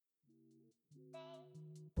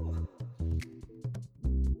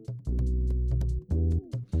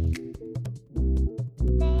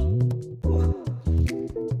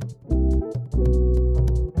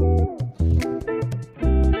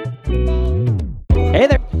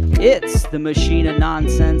It's the Machine of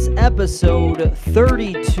Nonsense, episode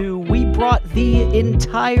 32. We brought the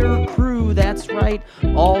entire crew. That's right.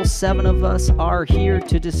 All 7 of us are here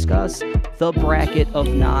to discuss the bracket of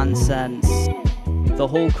nonsense. The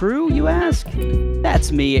whole crew, you ask?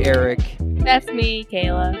 That's me, Eric. That's me,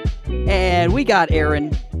 Kayla. And we got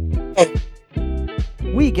Aaron.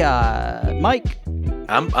 We got Mike.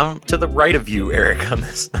 I'm to the right of you, Eric, on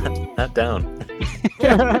this, not down.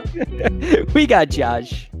 We got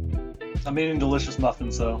Josh. I'm eating delicious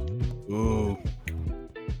muffins, though. Ooh.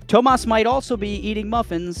 Tomas might also be eating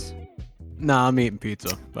muffins. Nah, I'm eating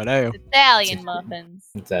pizza. But hey, Italian muffins.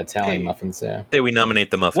 It's Italian Hey. muffins, yeah. Say we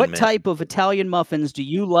nominate the muffin What man. type of Italian muffins do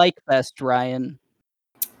you like best, Ryan?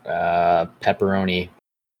 Pepperoni.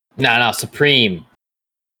 No, Supreme.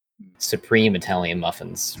 Supreme Italian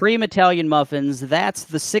muffins. Supreme Italian muffins. That's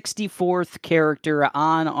the 64th character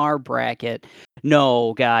on our bracket.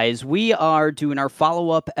 No, guys, we are doing our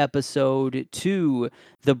follow-up episode to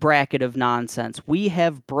the bracket of nonsense. We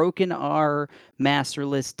have broken our master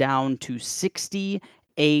list down to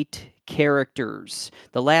 68 characters.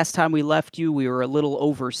 The last time we left you, we were a little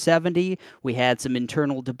over 70. We had some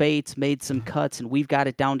internal debates, made some cuts, and we've got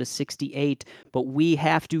it down to 68. But we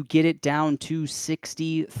have to get it down to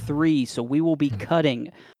 63. So we will be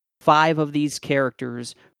cutting 5 of these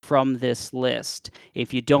characters from this list.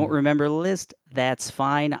 If you don't remember the list, that's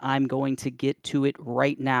fine. I'm going to get to it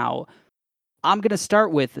right now. I'm going to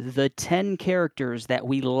start with the 10 characters that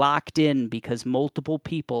we locked in because multiple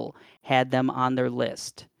people had them on their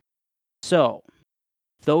list. So,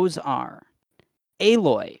 those are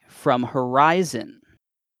Aloy from Horizon,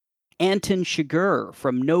 Anton Chigurh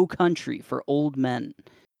from No Country for Old Men,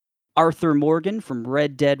 Arthur Morgan from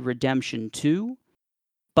Red Dead Redemption 2,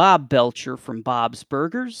 Bob Belcher from Bob's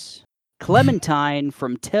Burgers, Clementine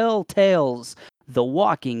from Telltale's The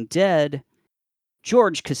Walking Dead,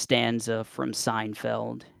 George Costanza from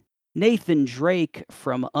Seinfeld, Nathan Drake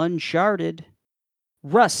from Uncharted,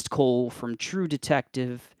 Rust Cole from True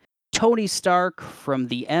Detective, Tony Stark from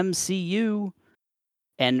the MCU,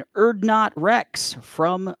 and Erdnot Rex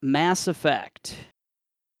from Mass Effect.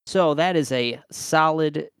 So that is a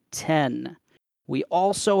solid 10. We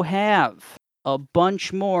also have a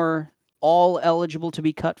bunch more, all eligible to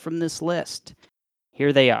be cut from this list.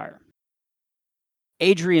 Here they are.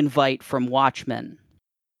 Adrian Veidt from Watchmen,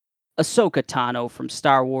 Ahsoka Tano from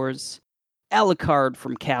Star Wars, Alucard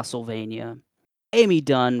from Castlevania, Amy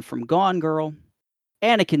Dunn from Gone Girl,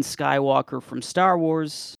 Anakin Skywalker from Star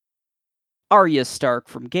Wars, Arya Stark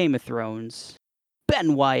from Game of Thrones,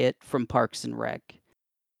 Ben Wyatt from Parks and Rec,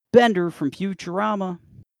 Bender from Futurama,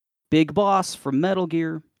 Big Boss from Metal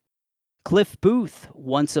Gear, Cliff Booth,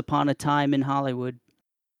 Once Upon a Time in Hollywood,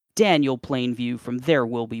 Daniel Plainview from There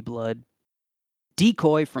Will Be Blood,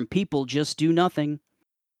 Decoy from People Just Do Nothing,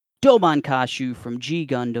 Domon Kashu from G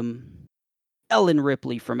Gundam, Ellen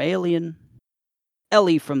Ripley from Alien,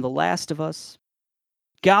 Ellie from The Last of Us,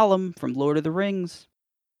 Gollum from Lord of the Rings,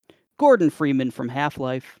 Gordon Freeman from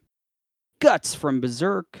Half-Life, Guts from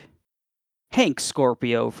Berserk, Hank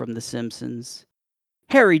Scorpio from The Simpsons,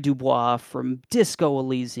 Harry Dubois from Disco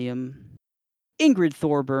Elysium, Ingrid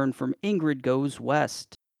Thorburn from Ingrid Goes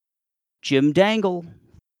West, Jim Dangle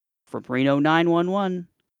from Reno 911,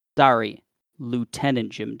 sorry,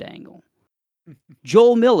 Lieutenant Jim Dangle,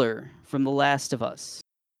 Joel Miller from The Last of Us,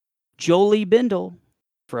 Jolie Bindle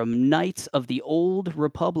from Knights of the Old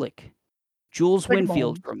Republic, Jules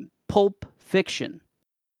Winfield from Pulp Fiction,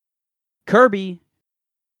 Kirby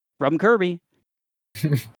from Kirby,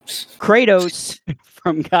 Kratos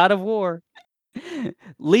from God of War,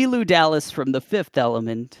 Leeloo Dallas from The Fifth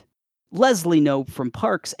Element, Leslie Knope from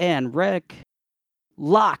Parks and Rec,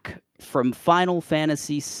 Locke from Final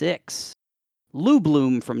Fantasy VI, Lou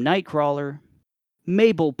Bloom from Nightcrawler,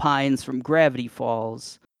 Mabel Pines from Gravity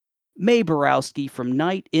Falls, Mae Borowski from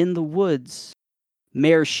Night in the Woods,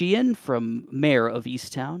 Mayor Sheehan from Mayor of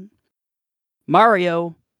Easttown,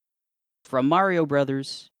 Mario from Mario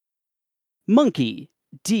Brothers, Monkey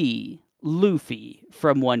D. Luffy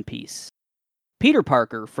from One Piece, Peter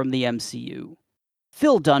Parker from the MCU,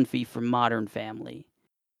 Phil Dunphy from Modern Family,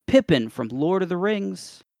 Pippin from Lord of the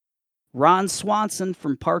Rings, Ron Swanson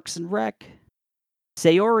from Parks and Rec,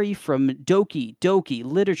 Sayori from Doki Doki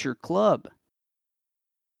Literature Club,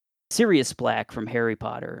 Sirius Black from Harry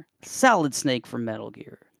Potter, Solid Snake from Metal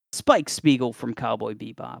Gear, Spike Spiegel from Cowboy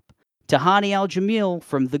Bebop, Tahani Al-Jamil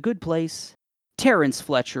from The Good Place, Terrence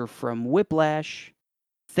Fletcher from Whiplash,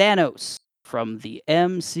 Thanos from the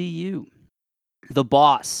MCU, The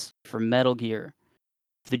Boss from Metal Gear,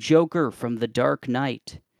 The Joker from The Dark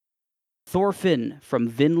Knight, Thorfinn from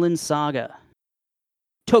Vinland Saga,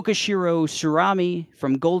 Tokashiro Tsurami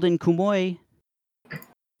from Golden Kumoi,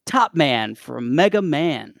 Top Man from Mega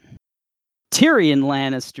Man, Tyrion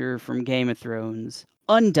Lannister from Game of Thrones,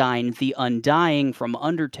 Undyne the Undying from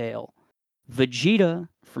Undertale, Vegeta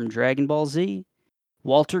from Dragon Ball Z,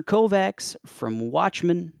 Walter Kovacs from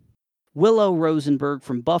Watchmen, Willow Rosenberg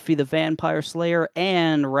from Buffy the Vampire Slayer,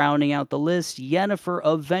 and rounding out the list, Yennefer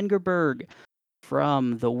of Vengerberg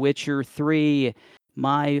from The Witcher 3.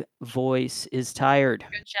 My voice is tired.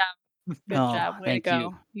 Good job. Good Oh, job. Way to thank go.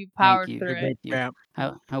 you. You powered Thank you. through it. Thank you. Yeah.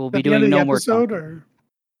 I will At be the end doing of the no more episode, talking. or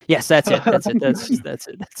Yes, that's it. That's it. That's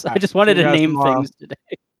it. I just wanted See you to guys name tomorrow. things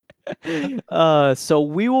today. So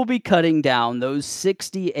we will be cutting down those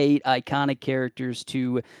 68 iconic characters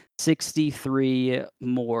to 63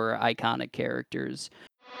 more iconic characters.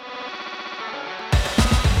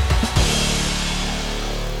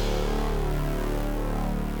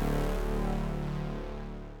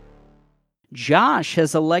 Josh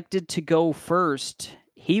has elected to go first.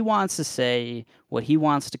 He wants to say what he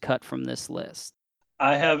wants to cut from this list.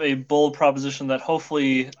 I have a bold proposition that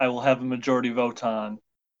hopefully I will have a majority vote on.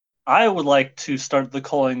 I would like to start the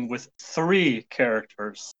culling with 3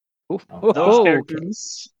 characters. Those Okay.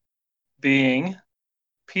 characters being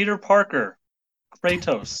Peter Parker,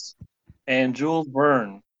 Kratos, and Jules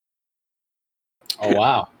Verne. Oh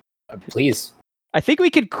wow! Please. I think we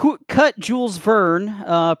could cut Jules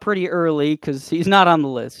Verne pretty early because he's not on the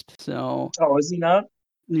list. So Oh, is he not?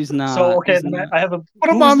 he's not. So okay, he's then not. I have a. Put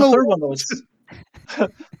Who him was on the the third one that was?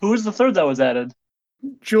 Who was the third that was added?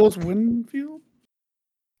 Jules Winfield?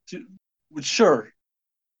 Sure.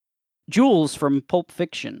 Jules from Pulp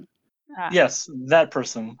Fiction. Ah, Yes, that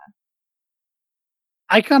person.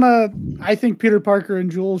 I think Peter Parker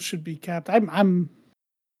and Jules should be kept. I'm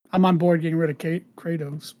on board getting rid of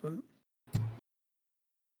Kratos, but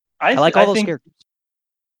I like all those think, characters.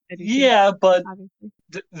 I do too, yeah, but obviously.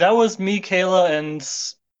 that was me, Kayla,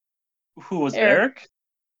 and who was Eric. Eric?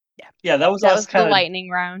 Yeah. Yeah, that was That us was the kind of. lightning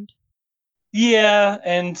round. Yeah,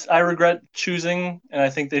 and I regret choosing, and I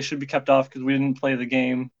think they should be kept off because we didn't play the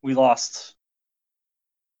game. We lost.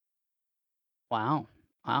 Wow.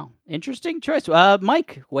 Interesting choice.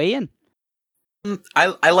 Mike, weigh in.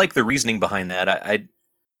 I like the reasoning behind that.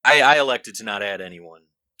 I elected to not add anyone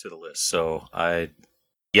to the list, so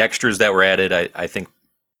the extras that were added, I think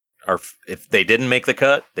are, if they didn't make the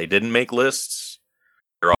cut, they didn't make lists.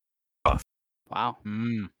 They're off. Wow.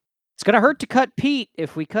 Mm. It's gonna hurt to cut Pete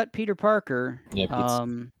if we cut Peter Parker. Yeah, Pete's- It's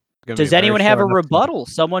gonna be Does very anyone have a short episode. rebuttal?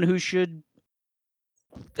 Someone who should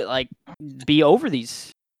be over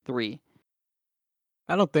these 3.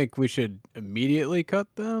 I don't think we should immediately cut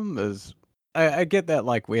them, as I get that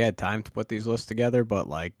we had time to put these lists together, but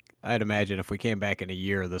I'd imagine if we came back in a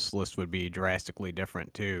year, this list would be drastically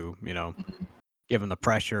different too. Given the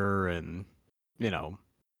pressure and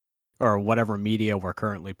or whatever media we're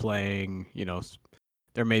currently playing.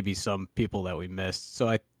 There may be some people that we missed, so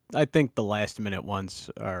I think the last minute ones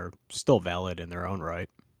are still valid in their own right.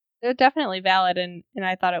 They're definitely valid, and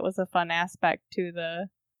I thought it was a fun aspect to the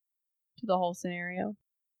whole scenario,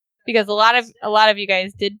 because a lot of you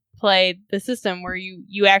guys did play the system where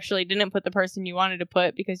you actually didn't put the person you wanted to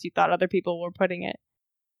put because you thought other people were putting it.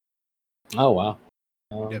 Oh wow.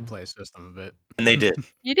 Did play a system of it, And they did.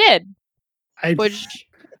 You did, I which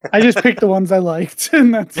I just picked the ones I liked,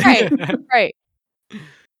 and that's right, right.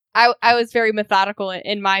 I was very methodical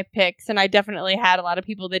in my picks, and I definitely had a lot of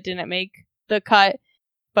people that didn't make the cut,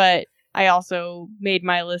 but I also made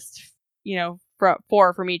my list,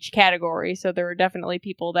 4 from each category. So there were definitely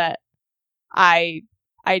people that I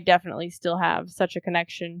definitely still have such a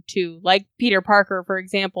connection to, like Peter Parker, for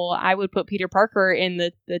example. I would put Peter Parker in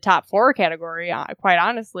the top 4 category, quite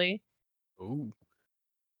honestly. Ooh.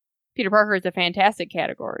 Peter Parker is a fantastic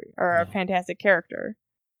category, or a fantastic character.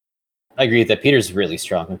 I agree that Peter's really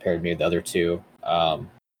strong compared to the other 2.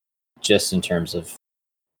 Just in terms of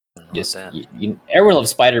What's that? everyone loves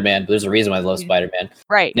Spider-Man, but there's a reason why I love Spider-man.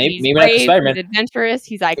 Right. Maybe He's not for brave, Spider-Man. he's adventurous,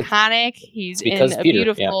 he's iconic, he's in because a Peter, yeah.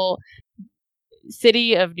 beautiful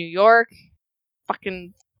city of New York,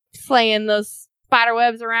 fucking slaying those spider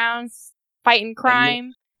webs around, fighting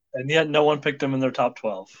crime. And yet no one picked him in their top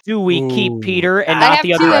 12. Do we keep Ooh. Peter and I not have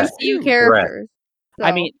the 2 other? MCU characters. I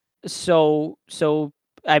so- mean, so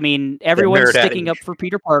everyone's merit sticking adding. up for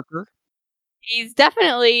Peter Parker. he's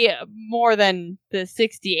definitely more than the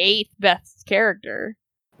 68th best character.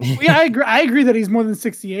 yeah, I agree that he's more than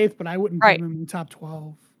 68th, but I wouldn't Right. put him in the top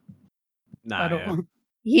 12. Nah, I don't.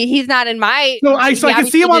 yeah. He's not in my. No, I can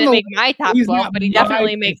obviously see him on didn't the. make my top he's 12, not but he my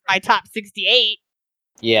definitely makes my top 68.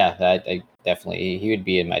 Yeah, I definitely he would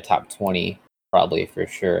be in my top 20 probably for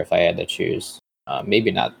sure if I had to choose.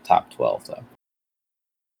 Maybe not top 12 though.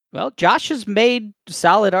 Well, Josh has made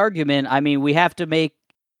solid argument. I mean, we have to make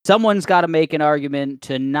someone's got to make an argument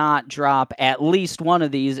to not drop at least one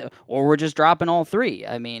of these, or we're just dropping all three.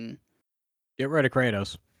 I mean, Get rid of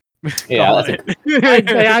Kratos. Yeah, Call that's it.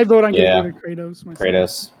 I vote on Yeah. getting rid of Kratos. Myself.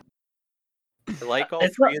 Kratos. I like all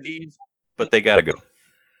It's three of these, but they gotta go.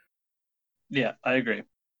 Yeah, I agree.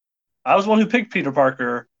 I was one who picked Peter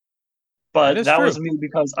Parker, but That is that true. was me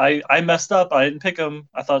because I messed up. I didn't pick him.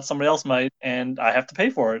 I thought somebody else might, and I have to pay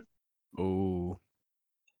for it. Ooh.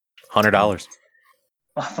 $100.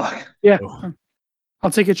 Oh, fuck. Yeah, Oh.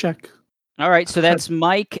 I'll take a check. all right. So that's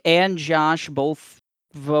Mike and Josh both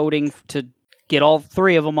voting to get all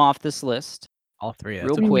three of them off this list. All three. Real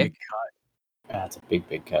That's a quick. big cut. That's a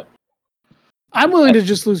big cut. I'm willing to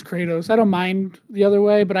just lose Kratos. I don't mind the other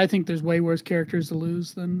way, but I think there's way worse characters to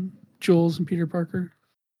lose than Jules and Peter Parker.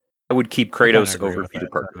 I would keep I kinda Kratos agree over with Peter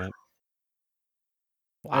that Parker. sentiment.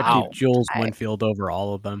 Wow. I'd keep Jules I- Winfield over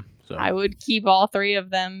all of them. So I would keep all three of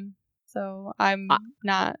them. So I'm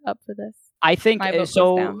not up for this. I think My vote goes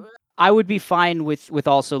so. down. I would be fine with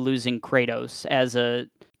also losing Kratos as a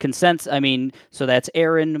consensus. I mean, so that's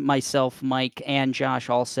Aaron, myself, Mike, and Josh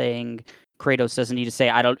all saying Kratos doesn't need to say.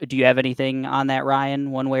 I don't. Do you have anything on that,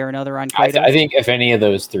 Ryan? One way or another on Kratos? I think if any of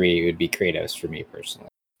those three, it would be Kratos for me personally.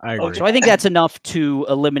 I agree. So I think that's enough to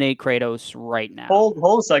eliminate Kratos right now.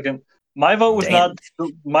 Hold a second. My vote was Damn.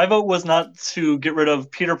 not to get rid of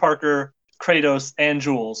Peter Parker, Kratos, and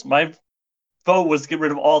Jules. My vote was to get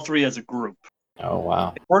rid of all three as a group. Oh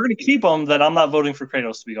wow. If we're going to keep them, then I'm not voting for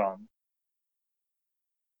Kratos to be gone.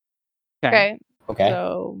 Okay. Okay.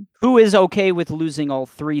 So Who is okay with losing all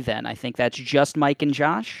three then? I think that's just Mike and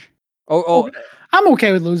Josh. Oh, I'm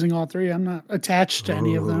okay with losing all three. I'm not attached to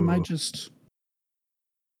any of them. I Ooh. just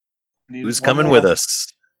We need Who's one coming more. with us?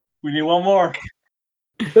 We need one more.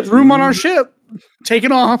 there's room on our ship. Take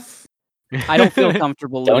it off. I don't feel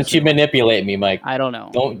comfortable. Don't losing you all- manipulate me, Mike. I don't know.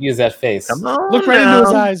 Don't use that face. Come on. Look right into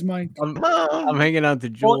his now. eyes, Mike. I'm hanging on to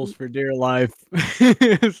Jules for dear life. So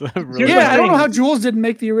I really, Here's Yeah, the I don't know thing. how Jules didn't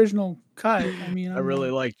make the original cut. I mean, I really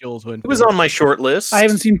like Jules It Winfield. was on my short list. I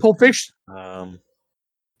haven't seen Pulp Fiction.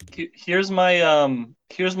 Here's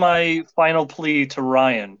my final plea to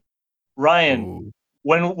Ryan. Ryan, Ooh.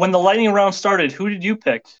 when the lightning round started, who did you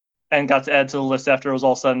pick and got to add to the list after it was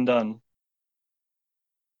all said and done?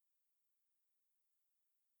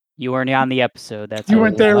 You weren't on the episode. That's You all.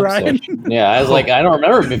 weren't there, I'm Ryan. Yeah, I was like, I don't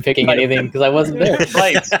remember me picking anything because I wasn't there.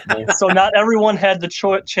 Right. So not everyone had the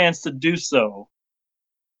chance to do so.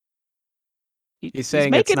 He's saying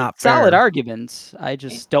it's making not solid fair. arguments. I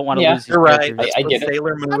just don't want to Yeah, lose. His You're right. characters. I get it.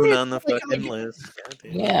 Sailor Moon I mean, on the like- fucking list. God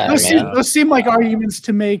damn. Yeah, Those man. seem like arguments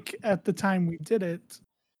to make at the time we did it.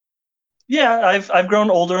 Yeah, I've grown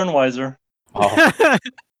older and wiser. Oh,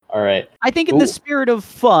 all right. I think in the Ooh. spirit of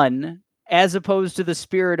fun, as opposed to the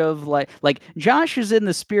spirit of like Josh is in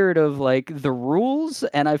the spirit of like the rules,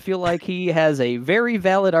 and I feel like he has a very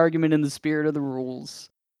valid argument in the spirit of the rules.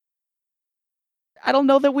 I don't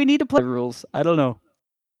know that we need to play the rules. I don't know.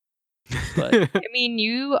 But I mean,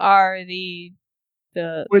 you are the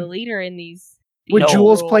Would- leader in these. Would No.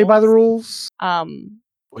 Jules play by the rules?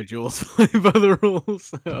 Would Jules play by the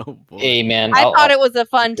rules? Oh boy. Hey, man. I thought it was a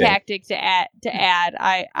fun okay. tactic to add.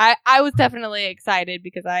 I was definitely excited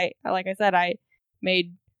because like I said, I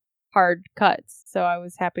made hard cuts, so I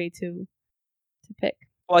was happy to pick.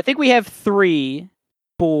 well, I think we have 3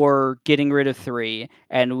 for getting rid of 3,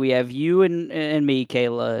 and we have you and me,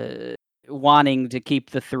 Kayla, wanting to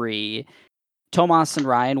keep the 3. Tomas and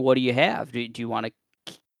Ryan, what do you have? Do you want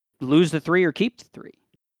to lose the 3 or keep the 3?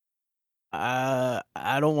 I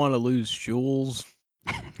don't want to lose Jules.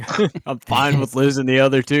 I'm fine with losing the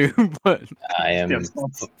other 2, but I am Yes.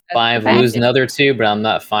 fine with fact. losing the other 2, but I'm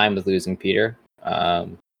not fine with losing Peter.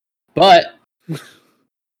 But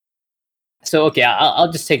so okay,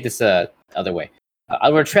 I'll just take this other way.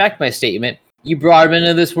 I'll retract my statement. You brought him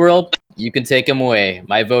into this world. You can take him away.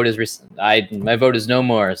 My vote is my vote is no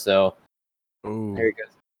more. So ooh. there you go.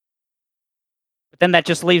 But then that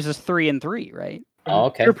just leaves us 3 and 3, right? Oh,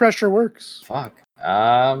 okay. Peer pressure works. Fuck.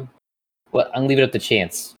 Well, I'll leave it up to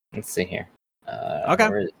chance. Let's see here. Okay.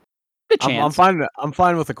 where is it? Good I'm chance. fine. I'm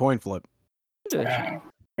fine with a coin flip. Good chance.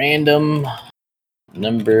 Random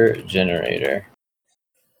number generator.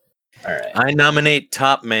 All right, I nominate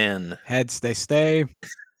Top Man. Heads, they stay.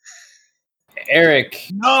 Eric.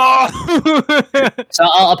 No. So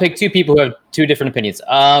I'll pick 2 people who have 2 different opinions.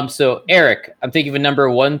 So Eric, I'm thinking of a number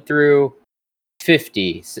 1 through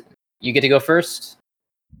 50. You get to go first.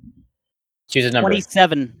 Choose a number.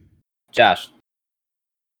 27. Josh.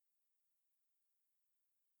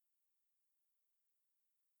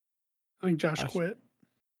 I think Josh Josh. quit.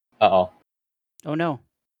 Uh oh. Oh no.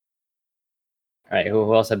 right,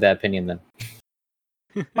 who else had that opinion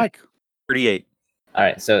then? Mike. 38. All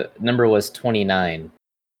right, so number was 29.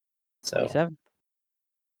 So 27.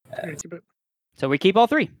 Okay, keep it. So we keep all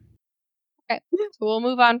three. So we'll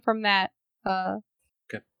move on from that.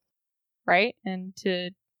 Okay. Right? And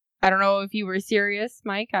I don't know if you were serious,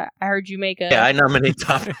 Mike. I heard you make a. Yeah, I nominate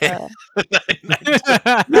Top Man.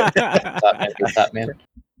 top man.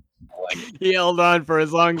 I like it. He held on for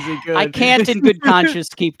as long as he could. I can't, in good conscience,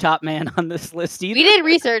 keep Top Man on this list either. We did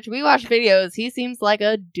research. We watched videos. He seems like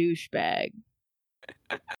a douchebag.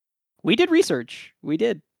 We did research. We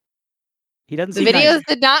did. He doesn't The seem videos nice.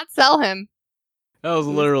 did not sell him. That was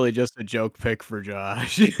literally just a joke pick for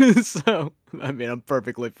Josh. So, I mean, I'm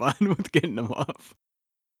perfectly fine with getting him off.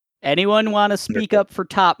 Anyone want to speak up for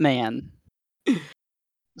Top Man?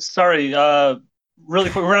 Sorry, really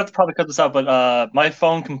quick, we're gonna have to probably cut this out, but my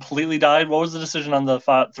phone completely died. What was the decision on the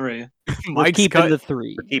 3? We're Mike's keeping cut, the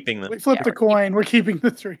 3. We're keeping them. We flipped the coin. We're keeping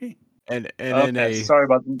the 3. and in Okay, a sorry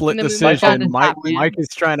about split And then we moved on decision, to Mike, Top Man. Mike is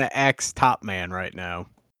trying to axe Top Man right now.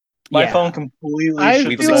 my Yeah. phone completely. I shit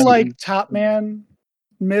the feel bed. like Top Man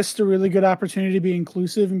missed a really good opportunity to be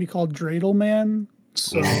inclusive and be called Dreidel Man.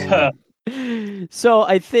 So So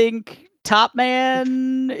I think Top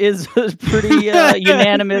Man is a pretty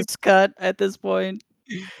unanimous cut at this point.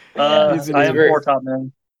 He's in I his am very- for Top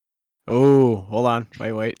Man. Oh, hold on.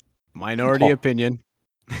 Wait. Minority Oh. opinion.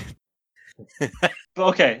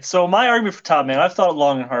 Okay, so my argument for Top Man, I've thought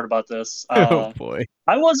long and hard about this. Oh boy.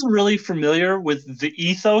 I wasn't really familiar with the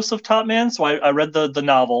ethos of Top Man, so I read the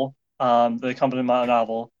novel, the accompaniment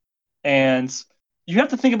novel, and you have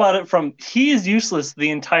to think about it from he is useless the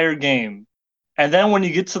entire game, and then when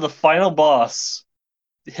you get to the final boss,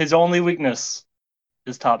 his only weakness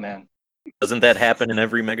is Top Man. Doesn't that happen in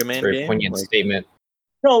every Mega Man Very game? poignant Like, statement.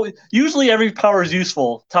 No, usually every power is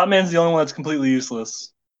useful. Top Man's the only one that's completely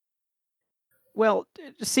useless. Well,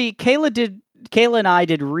 see, Kayla and I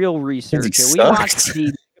did real research. He We sucks. watched the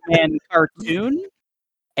Mega Man cartoon,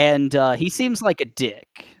 and he seems like a dick.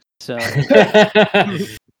 So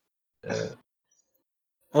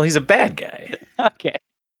well, he's a bad guy. okay.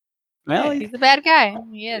 Well, He's a bad guy.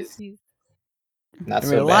 He is. He's Not I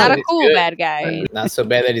so mean, a bad. lot not that a he's cool good, bad guy. but Not so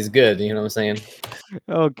bad that he's good. You know what I'm saying?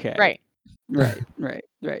 okay. Right. Right.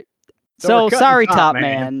 So So we're cutting sorry, Top Top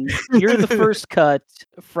Man. Man. You're the first cut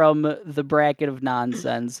from the bracket of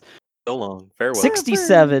nonsense. So long. Farewell.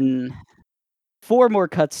 67. 4 more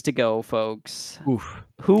cuts to go, folks. Oof.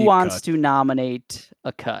 Who Deep wants cut. to nominate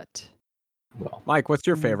a cut? Well, Mike, what's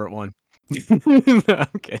your favorite one?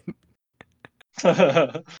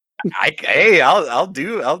 Okay.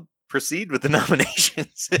 I'll proceed with the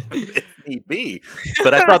nominations if need be.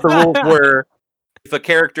 But I thought the rules were if a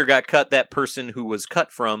character got cut, that person who was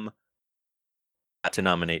cut from got to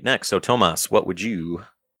nominate next. So Tomas, what would you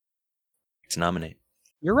like to nominate?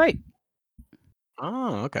 You're right.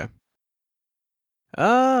 Oh, okay.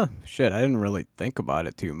 Shit, I didn't really think about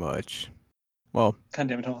it too much. Well, God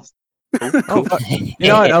damn it, Thomas. oh, fuck. You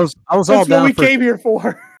know what? I was all that's what down we for came here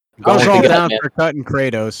for. I was Going all with the gut, down man. for cutting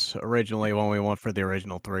Kratos originally when we went for the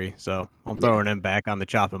original 3, so I'm throwing him back on the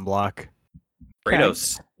chopping block.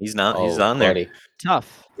 Kratos. He's not. He's Oh, on there. buddy.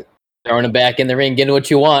 Tough. Throwing him back in the ring, getting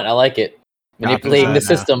what you want. I like it. Manipulating the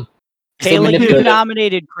inside now. system. Still Kayla, you manipulative.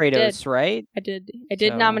 nominated Kratos, right? I did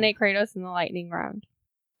So- nominate Kratos in the lightning round.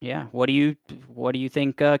 Yeah. What do you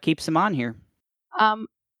think keeps him on here?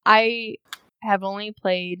 I have only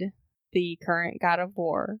played the current God of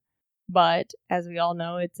War, but as we all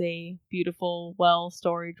know, it's a beautiful, well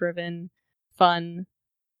story-driven, fun,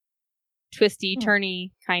 twisty,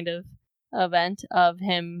 turny kind of event of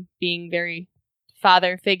him being very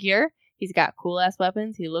father figure. He's got cool ass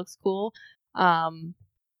weapons. He looks cool.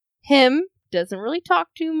 Him doesn't really talk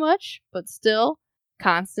too much, but still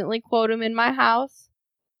constantly quote him in my house.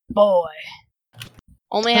 Boy.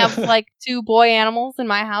 Only have like 2 boy animals in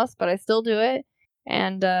my house, but I still do it.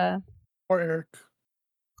 And Or Eric.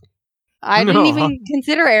 I didn't No. even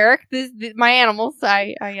consider Eric my animals.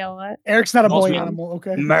 I yell at. Eric's not a boy Awesome. animal,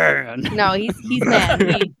 okay? Man. No, he's man. He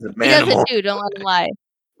The does it manimal. too. Don't let him lie.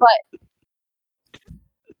 But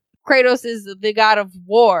Kratos is the god of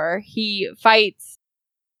war. He fights.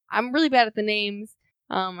 I'm really bad at the names,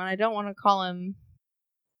 and I don't want to call him.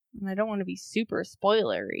 And I don't want to be super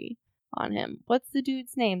spoilery on him. What's the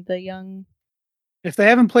dude's name? The young. If they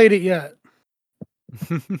haven't played it yet,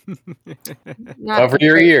 Not Cover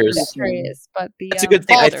your Atreus, ears. Atreus, but the. That's a good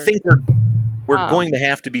thing. I Baldur. think we're Um, going to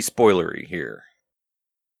have to be spoilery here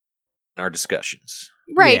in our discussions.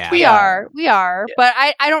 Right, Yeah. we Yeah. are. Yeah. But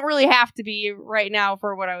I don't really have to be right now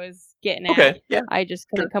for what I was getting at. Okay. Yeah. I just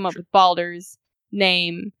couldn't Sure, come up sure. with Baldur's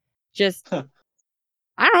name. Just Huh.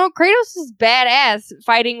 I don't know. Kratos is badass,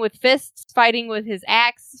 fighting with fists, fighting with his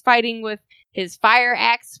axe, fighting with his fire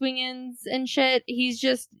axe swingings and shit. He's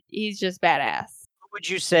just badass. Who would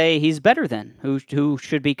you say he's better than? Who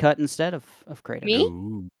should be cut instead of Kratos? Me?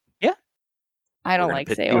 Ooh. I don't We're gonna like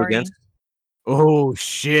pit you Sayori. against- Oh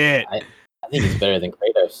shit! I think he's better than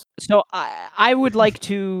Kratos. So I would like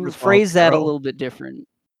to Response phrase that a girl. little bit different.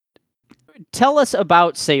 Tell us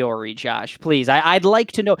about Sayori, Josh, please. I'd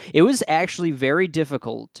like to know. It was actually very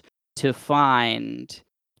difficult to find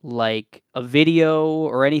like a video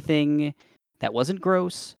or anything that wasn't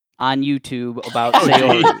gross on YouTube about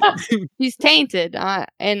Sayori. He's tainted,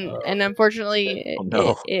 and unfortunately, Oh,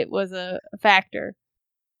 no. it was a factor.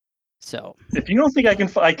 So If you don't think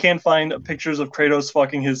I can find pictures of Kratos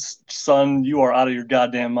fucking his son, you are out of your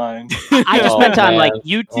goddamn mind. I just Oh, meant on like man.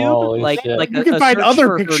 YouTube, Holy like shit. like You a, can a find search other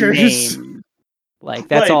for her pictures. name. Like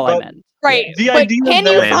that's Right, all I but- meant. Right. The but idea can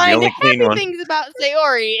that- you Man, the find only clean happy one. things about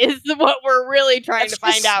Sayori is what we're really trying That's to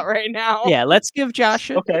find just- out right now. Yeah, let's give Josh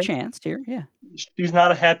a Okay. chance here. Yeah. She's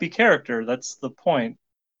not a happy character. That's the point.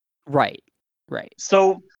 Right. Right.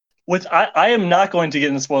 So, I am not going to get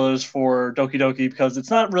into spoilers for Doki Doki because it's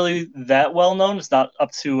not really that well known. It's not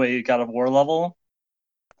up to a God of War level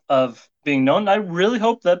of being known. I really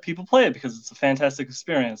hope that people play it because it's a fantastic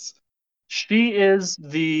experience. She is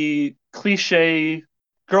the cliche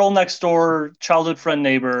girl next door, childhood friend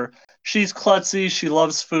neighbor. She's klutzy, she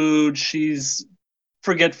loves food, she's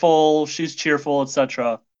forgetful, she's cheerful,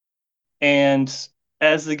 etc. And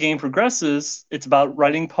as the game progresses, it's about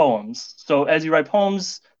writing poems. So as you write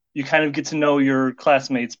poems, you kind of get to know your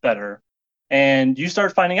classmates better. And you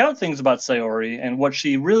start finding out things about Sayori and what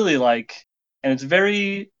she really like. And it's a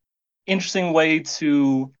very interesting way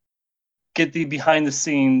to get the behind the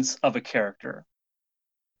scenes of a character.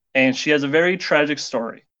 And she has a very tragic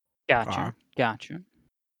story. Gotcha. Gotcha.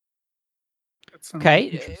 That sounds Okay.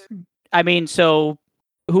 interesting. I mean, so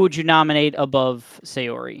who would you nominate above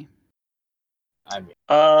Sayori? I mean,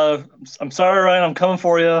 I'm sorry, Ryan, I'm coming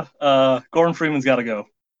for you. Gordon Freeman's got to go.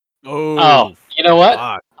 oh, you know what?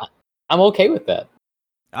 fuck. I'm okay with that.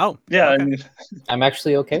 Oh, Yeah, okay. I mean, I'm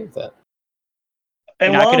actually okay with that.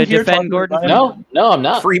 and You're not while gonna I'm here defend talking Gordon about Freeman? No, I'm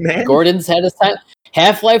not. Free man. Gordon's had his time.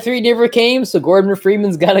 Half-Life 3 never came, so Gordon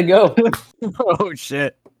Freeman's got to go. Oh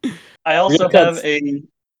shit! I also Real have cuts.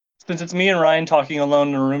 since it's me and Ryan talking alone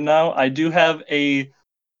in a room now, I do have a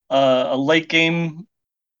late game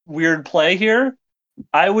weird play here.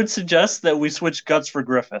 I would suggest that we switch Guts for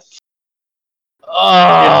Griffith.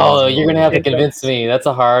 Oh, you're gonna have to It convince me. That's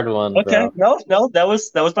a hard one, Okay, bro. no, that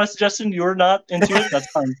was my suggestion. You were not into it. That's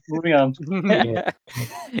fine. Moving on.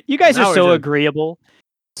 You guys Now are we're so just- agreeable.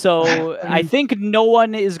 So I think no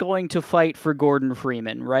one is going to fight for Gordon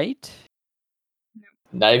Freeman, right?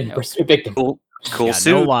 Not even the person who picked him. Cool Got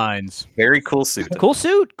suit. no lines. Very cool suit. Cool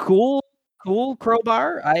suit, cool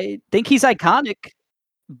crowbar. I think he's iconic,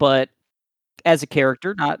 but as a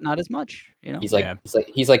character, not as much. You know. He's like, Yeah.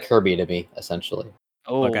 he's like Kirby to me, essentially.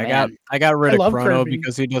 Oh Look, man. I got rid I of love Chrono Kirby.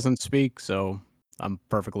 because he doesn't speak, so I'm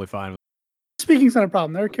perfectly fine with Speaking's not a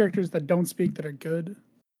problem. There are characters that don't speak that are good.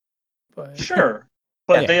 But Sure,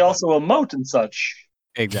 but Yeah. they also emote and such,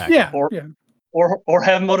 exactly. yeah, Or- yeah. or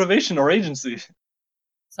have motivation or agency.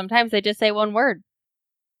 Sometimes they just say one word.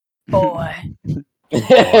 Boy.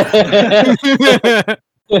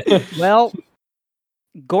 Well,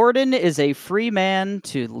 Gordon is a free man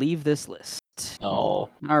to leave this list. Oh,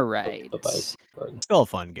 All right. bye-bye, Gordon. Still a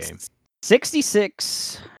fun game.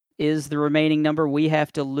 66 is the remaining number. We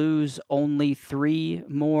have to lose only 3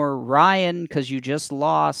 more. Ryan, because you just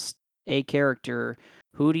lost a character,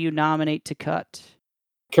 who do you nominate to cut?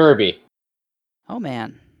 Kirby. Oh,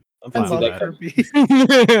 man. I'm I fine love that. Kirby.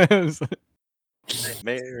 with that.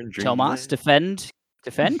 Nightmare and Tomas, dreamland.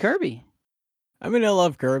 defend Kirby. I mean, I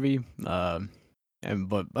love Kirby, but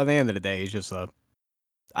by the end of the day, he's just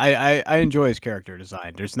I enjoy his character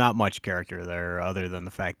design. There's not much character there other than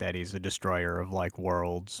the fact that he's a destroyer of like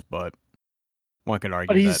worlds, but one could argue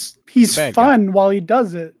But that he's bad guy. fun while he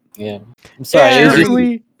does it. Yeah. I'm sorry. Yeah, it was just,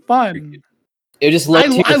 Really fun. it was just low I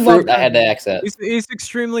tier love fruit. I had to Kirby. accent. he's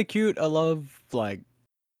extremely cute. I love like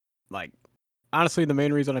honestly the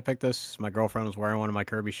main reason I picked this, my girlfriend was wearing one of my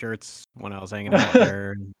Kirby shirts when I was hanging out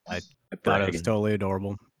there. And I thought it was Bragging. totally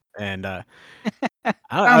adorable. And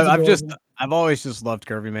Sounds I've always just loved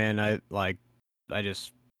Kirby, man.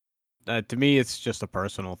 To me, it's just a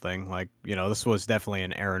personal thing. Like, you know, this was definitely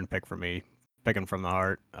an Aaron pick for me, picking from the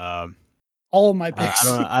heart. All my I picks.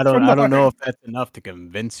 don't from the know heart. if that's enough to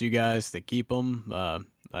convince you guys to keep him. Honestly,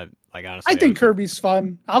 I think Kirby's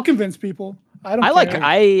fun. I'll convince people. I don't I like. care.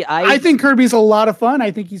 I think Kirby's a lot of fun.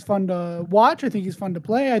 I think he's fun to watch. I think he's fun to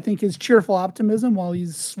play. I think his cheerful optimism while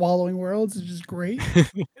he's swallowing worlds is just great.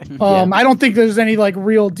 I don't think there's any like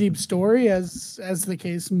real deep story as the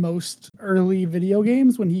case most early video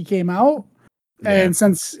games when he came out. And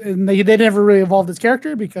they never really evolved his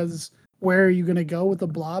character because where are you going to go with a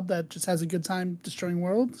blob that just has a good time destroying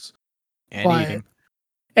worlds And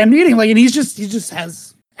eating and he just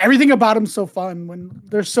has everything about him so fun. When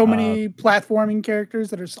there's so many platforming characters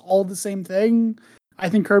that are all the same thing, I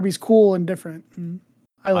think Kirby's cool and different. And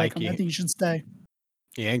I like him. I think he should stay.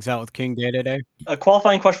 He hangs out with King Day to Day. A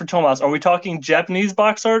qualifying question for Tomas: are we talking Japanese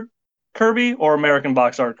box art Kirby or American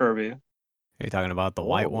box art Kirby? Are you talking about the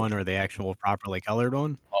white one or the actual properly colored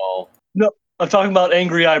one? Oh, No, I'm talking about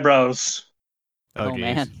angry eyebrows. Oh geez.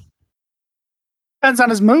 man. Depends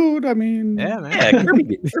on his mood. I mean, Yeah, man. Yeah,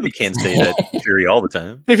 Kirby can't say that Fury all the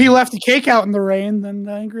time. if he left a cake out in the rain, then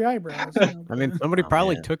angry eyebrows. I mean, somebody Oh,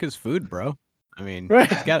 probably man. took his food, bro. I mean, Right.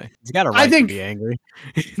 he's got a right think- to be angry.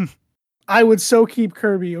 I would so keep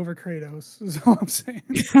Kirby over Kratos. Is all I'm saying.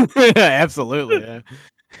 Absolutely. Yeah.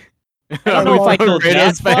 I don't know if I go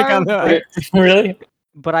Kratos that back far, on the. really?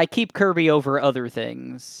 But I keep Kirby over other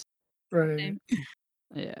things. Right.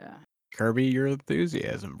 Yeah. Kirby, your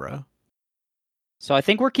enthusiasm, bro. So I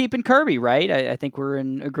think we're keeping Kirby, right? I think we're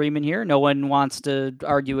in agreement here. No one wants to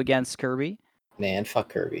argue against Kirby. Man, fuck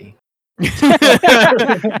Kirby.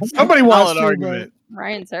 Somebody wants Solid to, argument.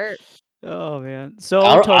 Ryan's hurt. Oh man. So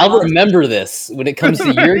I'll Tomas- remember this when it comes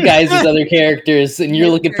to your guys' other characters, and you're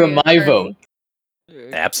looking for my vote.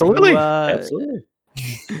 Absolutely. Absolutely.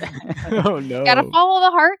 Oh no. Gotta follow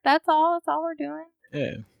the heart. That's all. That's all we're doing.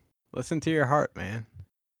 Yeah. Listen to your heart, man.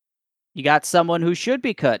 You got someone who should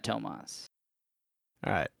be cut, Tomas.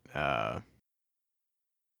 All right.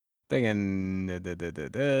 Thinking.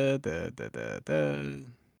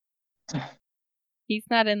 He's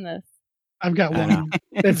not in this. I've got I know. one.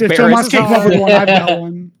 If Barris Tomas is came up with hard. one, I've got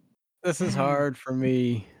one. This is hard for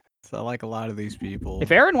me. So I like a lot of these people.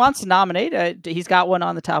 If Aaron wants to nominate, he's got one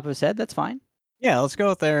on the top of his head. That's fine. Yeah, let's go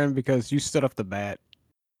with Aaron because you stood up the bat.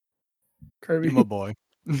 Kirby. You my boy.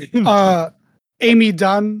 Amy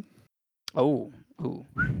Dunn. Oh. Ooh.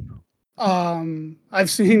 I've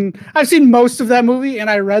seen most of that movie and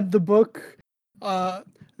I read the book.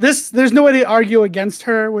 There's no way to argue against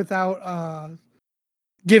her without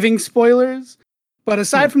giving spoilers. But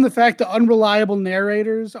aside from the fact that unreliable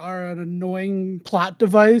narrators are an annoying plot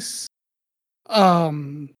device,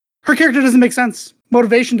 her character doesn't make sense.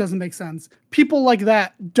 Motivation doesn't make sense. People like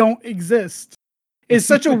that don't exist. It's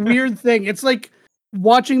such a weird thing. It's like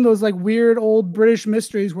watching those like weird old British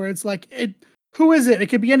mysteries where it's like who is it? It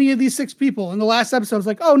could be any of these 6 people. And the last episode is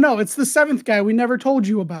like, oh no, it's the 7th guy we never told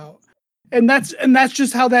you about. And that's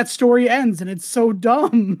just how that story ends, and it's so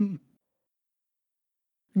dumb.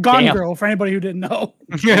 Gone Damn. Girl, for anybody who didn't know.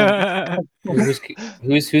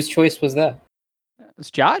 Whose choice was that? It's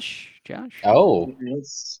Josh. Josh. Oh,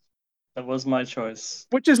 Yes, that was my choice.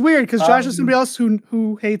 Which is weird, because Josh is somebody else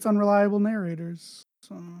who hates unreliable narrators.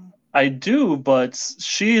 So I do, but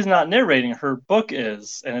she is not narrating. Her book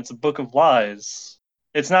is, and it's a book of lies.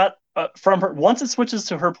 It's not from her. Once it switches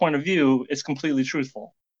to her point of view, it's completely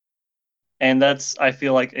truthful, and that's, I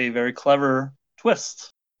feel like, a very clever twist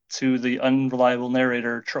to the unreliable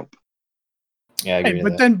narrator trope. yeah, I agree Hey,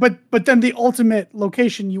 with but that. then but the ultimate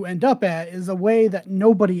location you end up at is a way that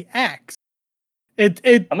nobody acts.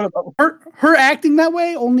 Her acting that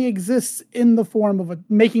way only exists in the form of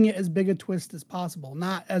making it as big a twist as possible,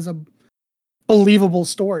 not as a believable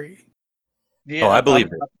story. Yeah, Oh, I believe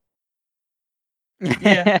it.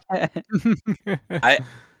 Yeah. I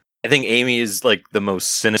think Amy is like the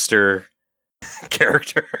most sinister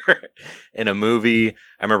character in a movie.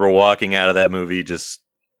 I remember walking out of that movie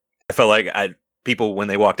I felt like people when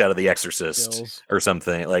they walked out of The Exorcist Chills. or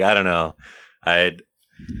something. Like, I don't know.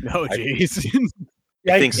 Oh, jeez.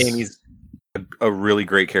 I think Yikes. Amy's a really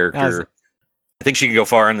great How's character. it? I think she could go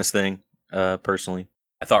far in this thing, personally.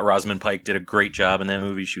 I thought Rosamund Pike did a great job in that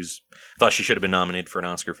movie. Thought she should have been nominated for an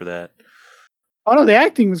Oscar for that. Oh no, the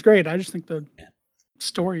acting was great. I just think the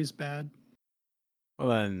story's bad. Well,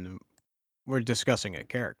 then we're discussing a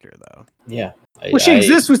character, though. Yeah. Well, she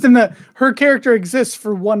exists within her character exists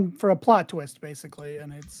for a plot twist, basically,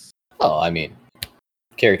 and it's Oh, I mean,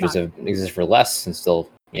 characters have exist for less and still,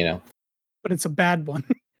 but it's a bad one.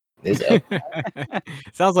 is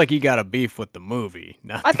Sounds like you got a beef with the movie.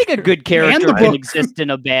 Not I think a good And character the can book. exist in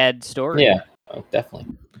a bad story. yeah, oh,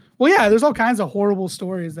 definitely. Well, yeah, there's all kinds of horrible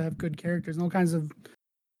stories that have good characters, and all kinds of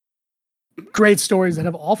great stories that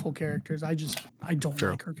have awful characters. I don't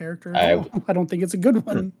True. like her character. I- At all. I don't think it's a good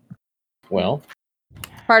one. Well,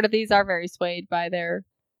 part of these are very swayed by their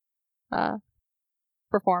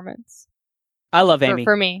performance. I love Amy.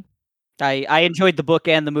 For me. I enjoyed the book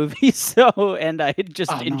and the movie, and I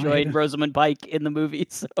just Oh, no, I enjoyed hate it. Rosamund Pike in the movie.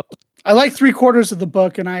 So I like 3/4 of the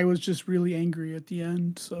book, and I was just really angry at the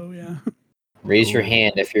end. So yeah. Raise your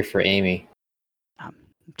hand if you're for Amy.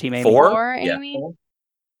 Team Amy. Four? Yeah. Amy? Oh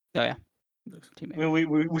yeah. Team I Amy.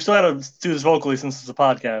 mean, we still got to do this vocally since it's a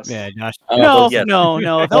podcast. Yeah, Josh. No, yes. no,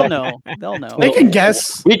 they'll know. They'll know. They can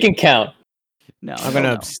guess. We can count. No, I'm they'll gonna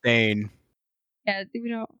know. abstain. Yeah, we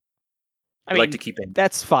don't. I I'd mean, like to keep it.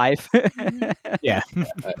 that's 5. Yeah.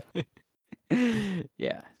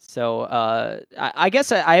 Yeah. So I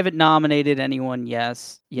guess I haven't nominated anyone yet.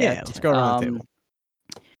 Yeah, let's go around the table.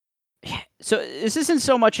 So this isn't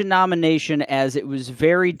so much a nomination as it was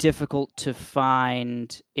very difficult to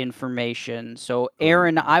find information. So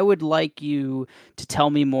Aaron, I would like you to tell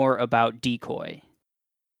me more about Decoy.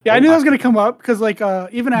 Yeah, I knew that was gonna come up because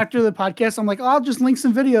even after the podcast, I'm like, oh, I'll just link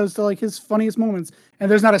some videos to like his funniest moments, and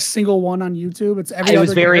there's not a single one on YouTube. It's every. It was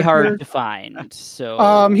other very character. hard to find.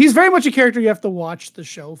 So He's very much a character you have to watch the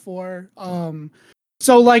show for.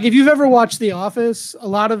 So like if you've ever watched The Office, a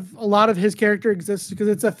lot of his character exists because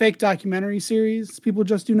it's a fake documentary series. People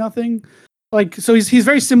just do nothing. Like so he's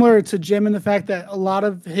very similar to Jim in the fact that a lot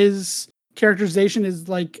of his characterization is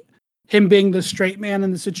like him being the straight man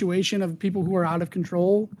in the situation of people who are out of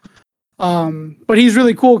control. But he's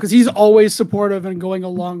really cool because he's always supportive and going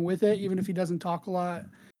along with it, even if he doesn't talk a lot.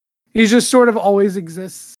 He just sort of always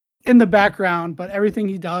exists in the background, but everything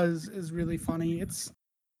he does is really funny.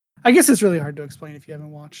 I guess it's really hard to explain if you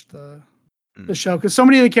haven't watched the show because so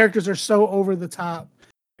many of the characters are so over the top,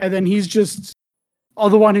 and then he's just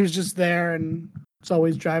the one who's just there and it's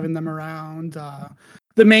always driving them around.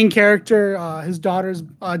 The main character, his daughter's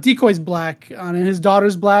Decoy's black, and his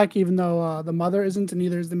daughter's black, even though the mother isn't, and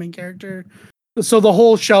neither is the main character. So the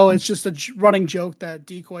whole show is just a running joke that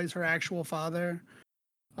Decoy's her actual father.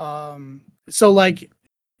 So like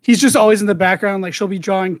he's just always in the background. Like she'll be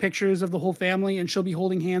drawing pictures of the whole family, and she'll be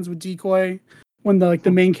holding hands with Decoy when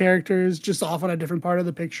the main character is just off on a different part of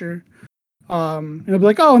the picture. And it'll be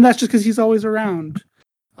like, oh, and that's just because he's always around.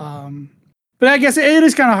 But I guess it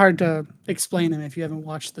is kind of hard to explain him if you haven't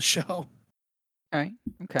watched the show. All right.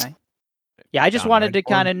 Okay. Yeah, I just John wanted to Redcorn.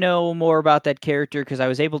 kind of know more about that character because I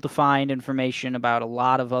was able to find information about a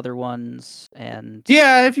lot of other ones, and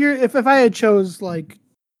Yeah, if I had chose like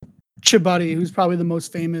Chibuddy, who's probably the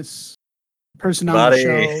most famous person on the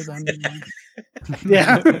Chibuddy. show,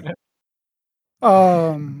 then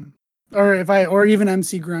yeah. Or even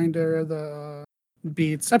MC Grinder or the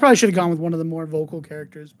Beats. I probably should have gone with one of the more vocal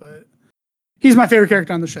characters, but he's my favorite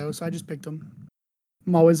character on the show, so I just picked him.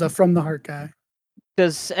 I'm always a from the heart guy.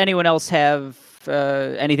 does anyone else have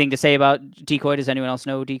anything to say about Decoy? Does anyone else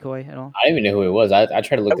know Decoy at all? I didn't even know who it was. I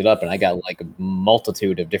tried to look it up and I got like a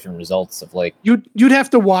multitude of different results of like. You'd have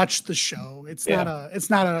to watch the show. It's not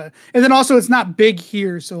a, and then also it's not big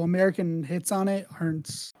here, so American hits on it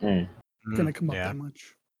aren't gonna come up that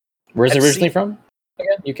much. Where's it I've originally seen- from?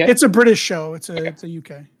 Again, UK. It's a British show. It's a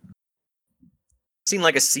UK. Seen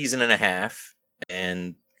like a season and a half,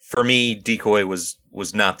 and for me, Decoy was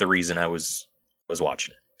not the reason I was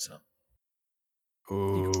watching it. So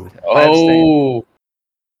Ooh. Oh,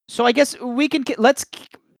 So I guess we can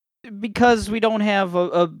because we don't have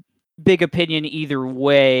a big opinion either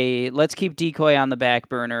way. Let's keep Decoy on the back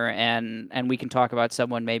burner, and we can talk about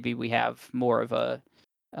someone maybe we have more of a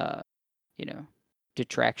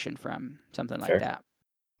detraction from, something like Fair. that.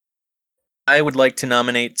 I would like to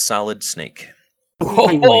nominate Solid Snake.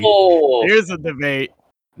 oh. Here's a debate.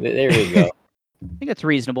 There we go. I think that's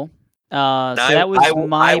reasonable. So And that was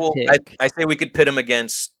my pick. I say we could pit him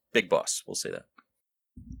against Big Boss. We'll say that.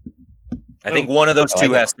 I think one of those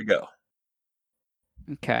two has to go.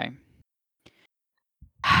 Okay.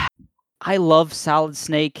 I love Solid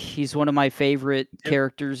Snake. He's one of my favorite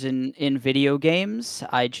characters in video games.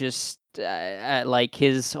 I just I like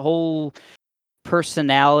his whole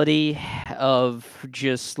personality of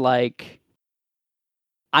just like,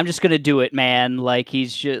 I'm just gonna do it, man. Like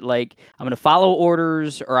he's just like, I'm gonna follow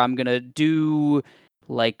orders, or I'm gonna do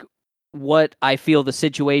like what I feel the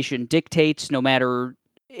situation dictates, no matter.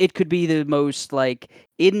 It could be the most like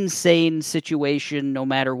insane situation, no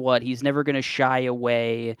matter what. He's never gonna shy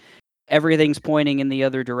away. Everything's pointing in the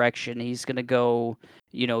other direction. He's gonna go,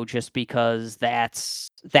 just because that's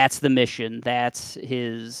the mission. That's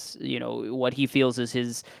his, what he feels is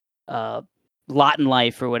his lot in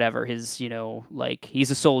life or whatever. His, like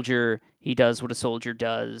he's a soldier. He does what a soldier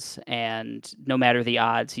does, and no matter the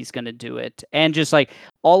odds, he's gonna do it. And just like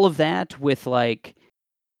all of that with like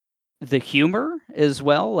the humor as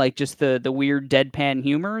well, like just the weird deadpan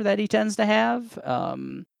humor that he tends to have.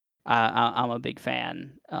 I'm a big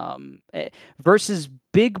fan. Versus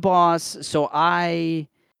Big Boss, so I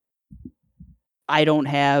don't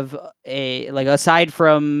have aside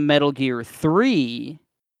from Metal Gear 3,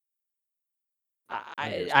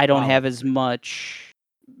 I don't have as much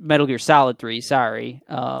Metal Gear Solid 3, sorry.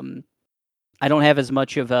 I don't have as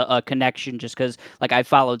much of a connection just because like I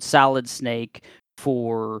followed Solid Snake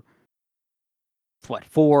for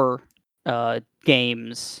 4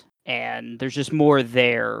 games, and there's just more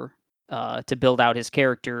there to build out his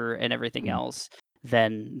character and everything else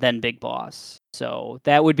than Big Boss. So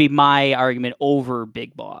that would be my argument over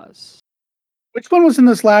Big Boss. Which one was in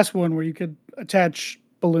this last one where you could attach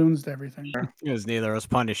balloons to everything? It was neither. It was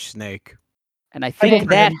Punish Snake. And I I think vote for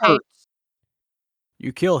that him. hurts.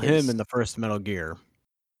 You kill him Is- in the first Metal Gear.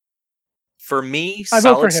 For me, I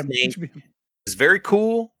vote for Solid him. It Snake should be him. is very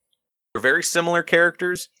cool. They're very similar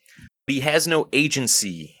characters, but he has no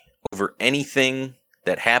agency over anything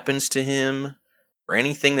that happens to him or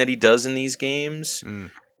anything that he does in these games.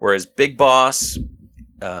 Whereas Big Boss,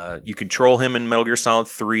 you control him in Metal Gear Solid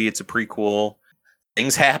 3. It's a prequel.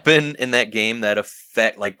 Things happen in that game that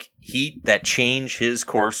affect, that change his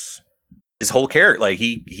course, his whole character. Like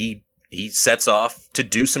he sets off to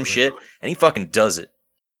do some shit, and he fucking does it.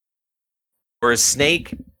 Whereas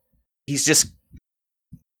Snake, he's just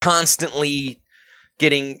constantly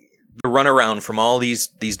getting the runaround from all these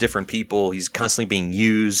different people. He's constantly being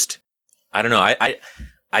used. I don't know.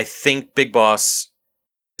 I think Big Boss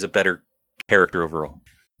is a better character overall.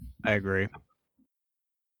 I agree. I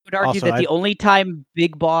would argue Also, that the only time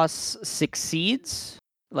Big Boss succeeds,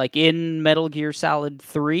 like in Metal Gear Solid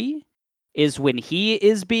 3, is when he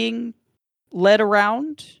is being led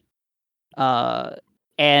around.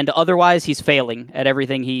 And otherwise, he's failing at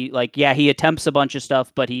everything. He attempts a bunch of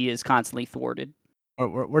stuff, but he is constantly thwarted.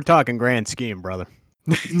 We're talking grand scheme, brother.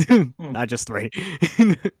 Not just 3.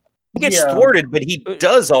 He gets thwarted, but he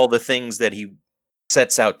does all the things that he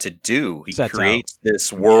sets out to do. He creates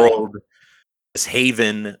this world, this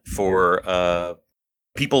haven for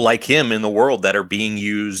people like him in the world that are being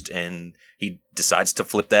used, and he decides to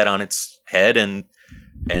flip that on its head and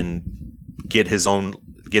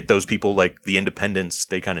get those people like the independence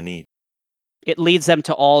they kind of need. It leads them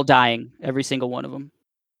to all dying, every single one of them.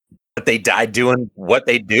 But they died doing what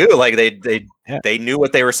they do. Like they knew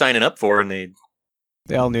what they were signing up for, and they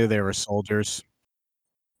all knew they were soldiers.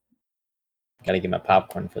 Gotta get my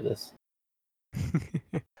popcorn for this.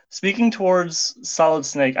 Speaking towards Solid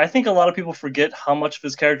Snake, I think a lot of people forget how much of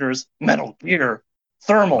his character is Metal Gear,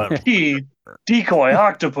 Thermal, Key, Decoy,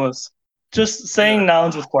 Octopus. Just saying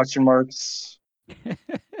nouns with question marks.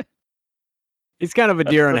 He's kind of a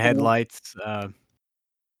deer in headlights.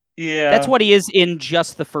 Yeah. That's what he is in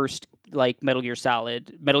just the first Metal Gear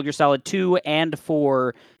Solid. Metal Gear Solid 2 and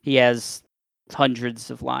 4, he has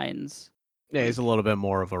hundreds of lines. Yeah, he's a little bit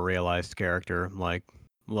more of a realized character, like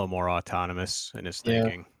a little more autonomous in his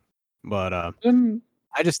thinking. But I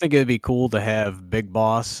just think it'd be cool to have Big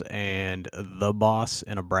Boss and the Boss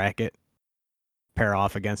in a bracket pair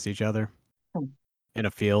off against each other in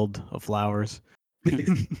a field of flowers.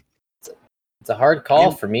 It's a hard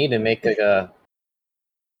call for me to make like a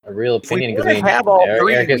real opinion. We have all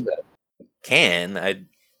three. I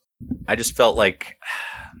just felt like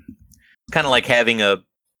it's kind of like having a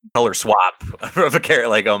color swap of a character,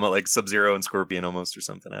 like Sub-Zero and Scorpion almost, or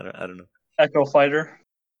something. I don't know. Echo Fighter.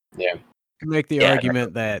 Yeah. You can make the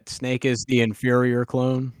argument that Snake is the inferior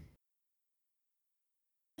clone.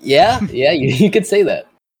 Yeah, you could say that.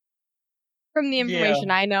 From the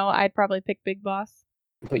information I know, I'd probably pick Big Boss.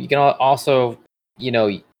 But you can also,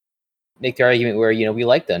 make the argument where, we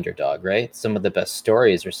like the underdog, right? Some of the best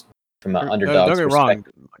stories are from an underdog's Don't get me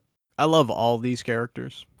perspective. wrong. I love all these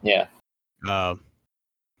characters. Yeah.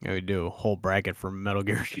 We do a whole bracket for Metal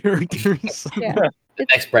Gear characters. Yeah. The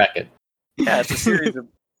next bracket. Yeah, it's a series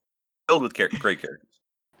filled with great characters.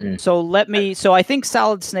 So I think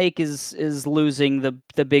Solid Snake is losing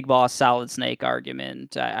the Big Boss Solid Snake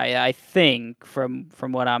argument. I think from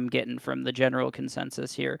what I'm getting from the general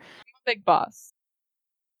consensus here. Big Boss.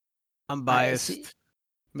 I'm biased.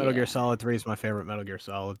 Metal Gear Solid 3 is my favorite Metal Gear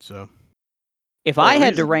Solid, so if I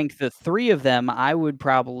had to rank the 3 of them, I would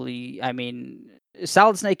probably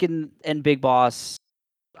Solid Snake and Big Boss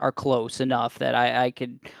are close enough that I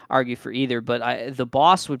could argue for either, but the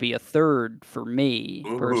Boss would be a third for me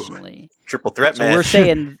personally. Triple threat match. So we're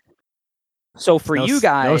saying. So for you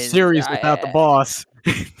guys, no series without the Boss.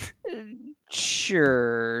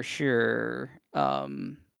 Sure.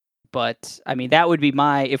 But I mean, that would be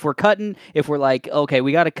my if we're like, okay,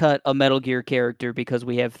 we got to cut a Metal Gear character because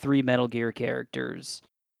we have 3 Metal Gear characters.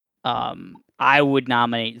 I would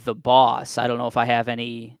nominate the boss. I don't know if I have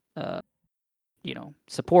any,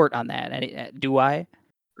 support on that. Do I?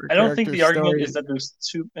 I don't think Character the argument story- is that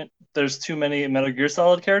there's too many Metal Gear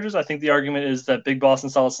Solid characters. I think the argument is that Big Boss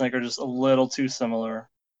and Solid Snake are just a little too similar.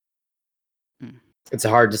 It's a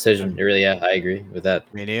hard decision. It really, yeah, I agree with that.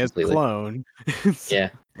 I mean, he is completely. clone. Yeah.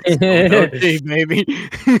 OG, baby.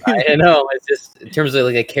 I know. It's just in terms of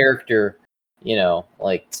like a character,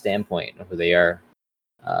 like standpoint of who they are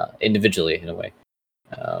individually in a way.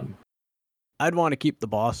 I'd want to keep the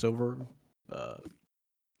boss over.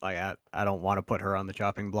 I don't want to put her on the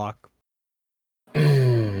chopping block.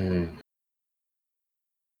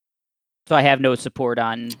 So I have no support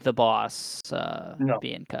on the boss No.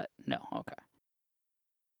 being cut. No, okay.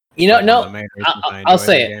 No. The main reason I I'll enjoy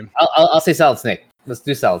say the it. game. I'll say Solid Snake. Let's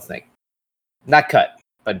do Solid Snake. Not cut,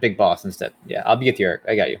 but Big Boss instead. Yeah, I'll be with you, Eric.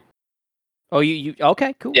 I got you. Oh, you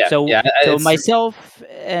okay? Cool. Yeah, so yeah, so it's- myself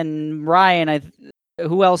and Ryan,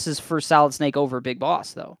 who else is for Solid Snake over Big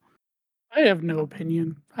Boss though? I have no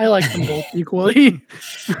opinion. I like them both equally.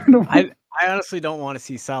 I don't- I honestly don't want to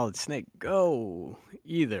see Solid Snake go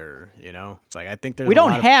either. It's like I think there's We a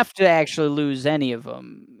don't lot of- have to actually lose any of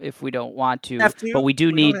them if we don't want to, Have to? but we do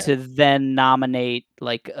We don't need have- to then nominate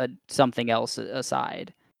like something else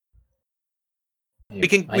aside. We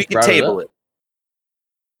can Mike we can brought table up. it.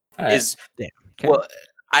 All right. Is Okay. well,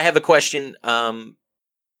 I have a question.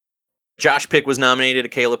 Josh pick was nominated. A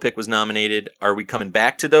Kayla pick was nominated. Are we coming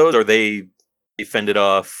back to those, or they fended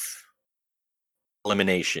off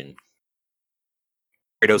elimination?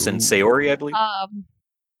 Kratos and Sayori, I believe.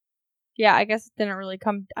 Yeah, I guess it didn't really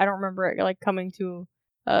come. I don't remember it like coming to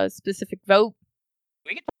a specific vote.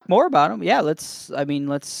 We can talk more about them. Yeah, let's go.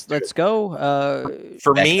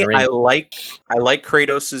 For Back me, to the ring. I like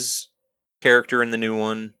Kratos's character in the new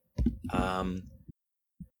one.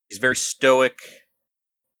 He's very stoic,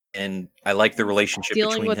 and I like the relationship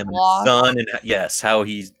Dealing between with him loss. and his son, and yes, how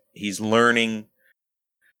he's learning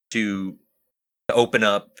to open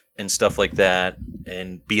up and stuff like that,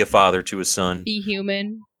 and be a father to his son. Be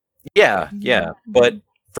human. Yeah. Mhm. But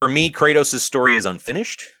for me, Kratos' story is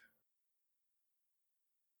unfinished.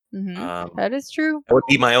 That is true. That would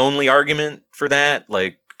be my only argument for that.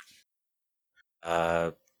 Like,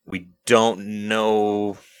 we don't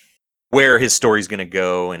know where his story's going to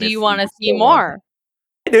go. And Do if you we want to see still want- more?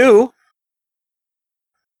 I do, of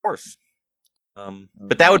course.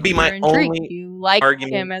 But that would be my You're intrigued. only. You like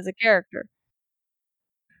argument. him as a character.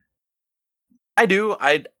 I do.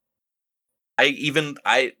 I've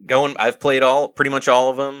played pretty much all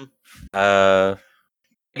of them. Yeah,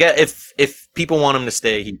 if people want him to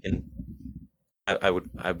stay, he can.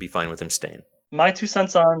 I'd be fine with him staying. My 2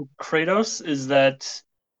 cents on Kratos is that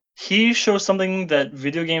he shows something that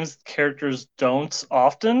video games characters don't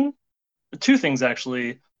often. 2 things,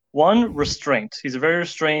 actually. One, restraint. He's a very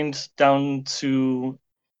restrained, down to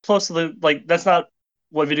close to the that's not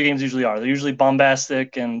what video games usually are. They're usually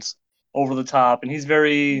bombastic and over the top, and he's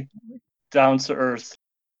very down to earth,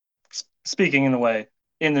 speaking in a way,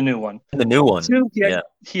 in the new one. The new one. 2, Yeah.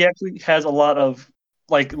 he actually has a lot of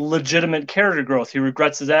legitimate character growth. He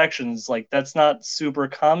regrets his actions. That's not super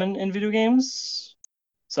common in video games.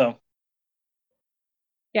 So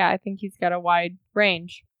Yeah, I think he's got a wide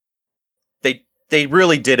range. They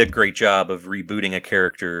really did a great job of rebooting a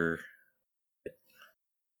character.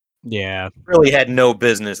 Yeah, Really had no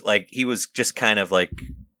business. Like, he was just kind of like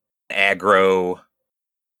aggro,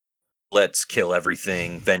 let's kill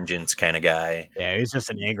everything, vengeance kind of guy. yeah, he's just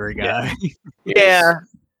an angry Yeah. guy.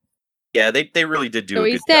 Yeah, they really did do So a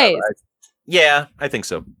he good stays. job. Yeah, I think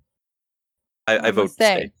so. I I'm gonna vote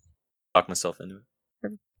stay. Talk myself into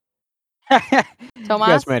it.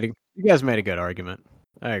 Tomas? You guys made a good argument.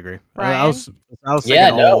 I agree. I Brian? was thinking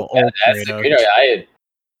Yeah, no, old that's a Kratos. great idea.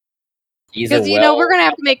 Because we're gonna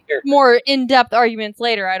have to make more in-depth arguments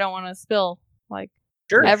later. I don't want to spill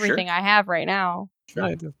Sure, everything I have right now.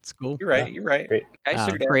 Right, that's cool. You're right. You're right. Great. Okay, so Ah.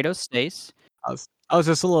 Kratos stays. I was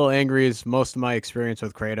just a little angry as most of my experience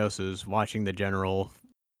with Kratos is watching the general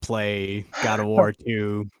play God of War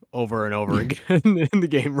 2 over and over again in the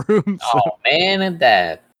game room. So. Oh man, and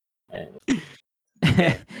that.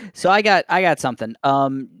 So I got something.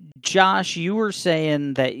 Josh, you were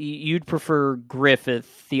saying that you'd prefer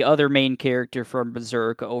Griffith, the other main character from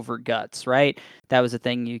Berserk, over Guts, right? That was the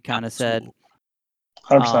thing you kind of said.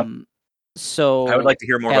 100%. So I would like to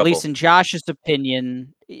hear more at about least both. in Josh's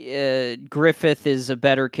opinion, Griffith is a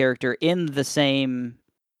better character in the same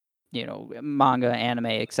manga, anime,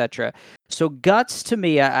 etc. So Guts, to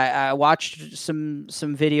me, I watched some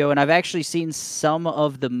video, and I've actually seen some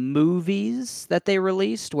of the movies that they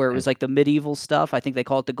released where it was like the medieval stuff. I think they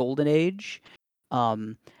call it the Golden Age.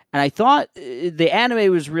 And I thought the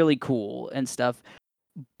anime was really cool and stuff,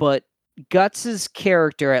 but Guts's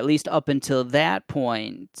character, at least up until that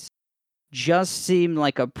point, just seemed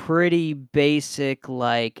like a pretty basic,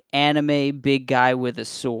 like, anime big guy with a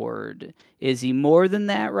sword. Is he more than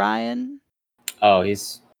that, Ryan? Oh,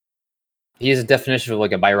 he's a definition of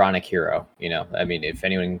like a Byronic hero. I mean, if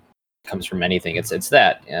anyone comes from anything, it's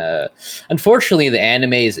that. Unfortunately, the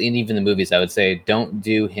animes and even the movies, I would say, don't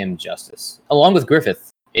do him justice. Along with Griffith,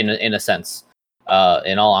 in a sense.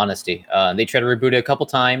 In all honesty, they try to reboot it a couple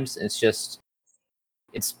times.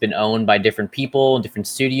 It's been owned by different people, different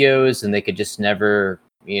studios, and they could just never,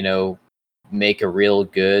 make a real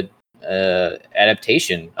good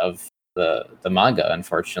adaptation of the manga,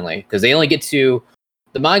 unfortunately, because they only get to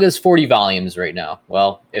the manga's 40 volumes right now.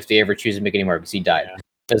 Well, if they ever choose to make any more, because he died,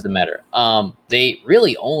 doesn't matter. They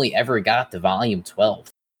really only ever got to volume 12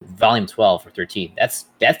 or 13. It's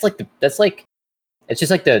just like the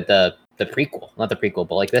prequel, not the prequel,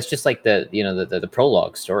 but like that's just like the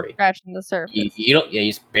prologue story. Scratching the surface.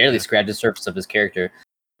 You barely scratch the surface of his character.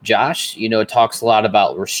 Josh, talks a lot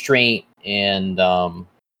about restraint and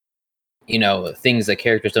things that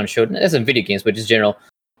characters don't show. As in video games, but just general.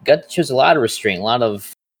 Guts shows a lot of restraint, a lot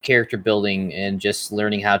of character building, and just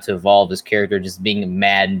learning how to evolve his character, just being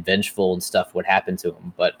mad and vengeful and stuff would happen to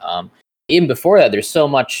him. But even before that, there's so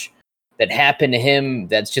much that happened to him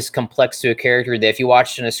that's just complex to a character that if you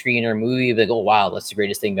watched on a screen or a movie, you'd be like, oh wow, that's the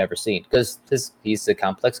greatest thing I've ever seen, because he's a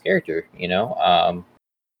complex character. I don't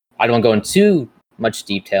want to go into too much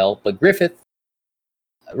detail, but Griffith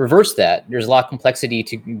reversed that. There's a lot of complexity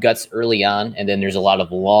to Guts early on, and then there's a lot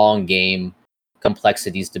of long game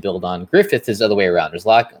complexities to build on. Griffith is the other way around. There's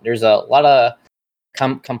a lot of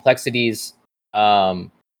complexities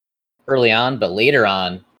early on, but later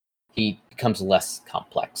on he becomes less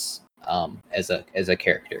complex as a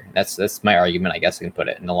character. That's my argument, I guess I can put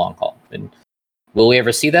it in the long haul. And will we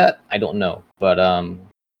ever see that? I don't know. But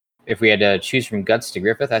if we had to choose from Guts to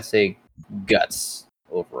Griffith, I'd say Guts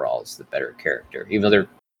overall is the better character, even though they're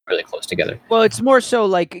really close together. Well, it's more so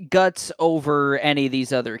like Guts over any of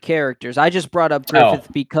these other characters. I just brought up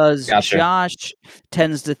Griffith because gotcha. Josh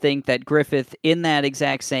tends to think that Griffith in that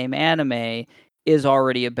exact same anime is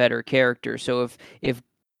already a better character. So if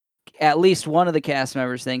at least one of the cast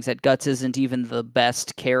members thinks that Guts isn't even the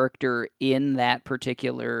best character in that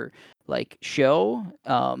particular like show,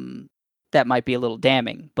 that might be a little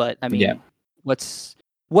damning. But I mean, what's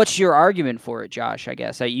your argument for it, Josh? I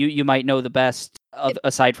guess you might know the best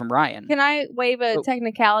aside from Ryan. Can I wave a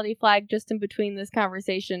technicality flag just in between this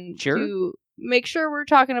conversation to make sure we're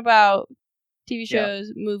talking about TV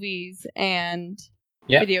shows, movies, and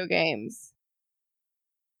video games?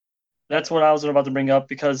 That's what I was about to bring up,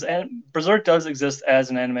 because Berserk does exist as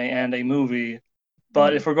an anime and a movie,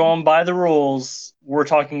 but if we're going by the rules, we're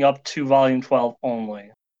talking up to volume 12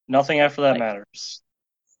 only. Nothing after that matters.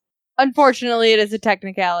 Unfortunately, it is a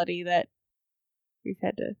technicality that we've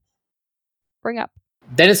had to bring up.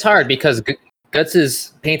 That is hard because Guts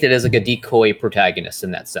is painted as like a decoy protagonist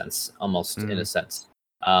in that sense, almost in a sense.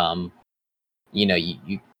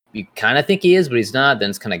 You kind of think he is, but he's not. Then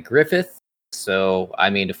it's kind of Griffith. So, I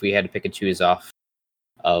mean, if we had to pick and choose off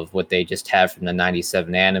of what they just had from the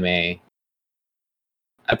 97 anime, I'd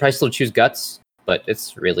probably still choose Guts, but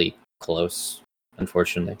it's really close,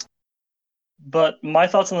 unfortunately. But my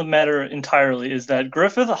thoughts on the matter entirely is that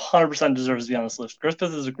Griffith 100% deserves to be on this list.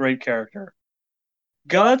 Griffith is a great character.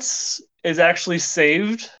 Guts is actually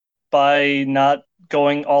saved by not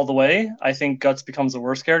going all the way. I think Guts becomes the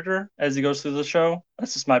worst character as he goes through the show.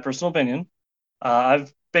 That's just my personal opinion.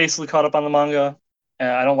 I've basically caught up on the manga.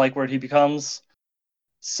 I don't like where he becomes.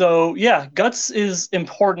 So, yeah, Guts is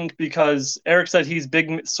important because Eric said he's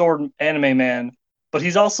big sword anime man, but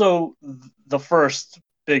he's also the first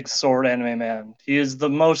big sword anime man. He's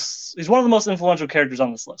one of the most influential characters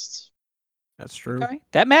on this list. That's true. Okay.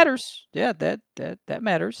 That matters. Yeah, that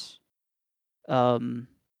matters.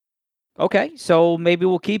 Okay, so maybe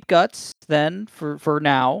we'll keep Guts then for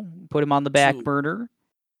now. Put him on the back burner.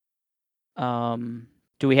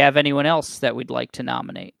 Do we have anyone else that we'd like to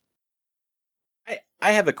nominate?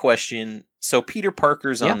 I have a question. So Peter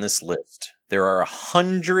Parker's on this list. There are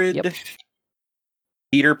 100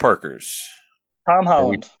 Peter Parkers. Tom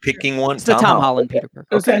Holland. Picking one. It's the Tom Holland Peter Parker.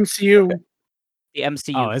 It's the MCU. Okay. The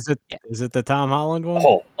MCU. Oh, is it? Yeah. Is it the Tom Holland one?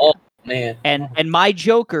 Oh man. And my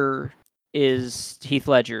Joker is Heath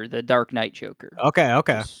Ledger, the Dark Knight Joker. Okay.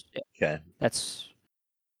 Okay. That's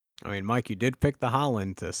I mean, Mike, you did pick the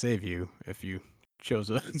Holland to save you if you chose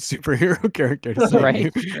a superhero character to save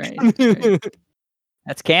Right, you. right.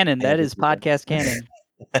 That's canon. I That is understand. podcast canon.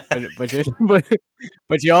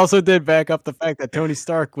 but you also did back up the fact that Tony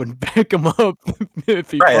Stark would back him up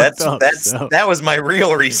if he Right, fucked up. that was my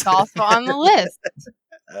real It's reason. also on the list.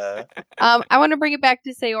 Uh, I want to bring it back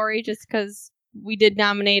to Sayori just because we did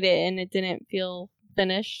nominate it and it didn't feel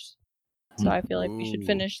finished. So I feel like we should Ooh.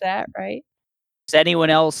 finish that, right? Does anyone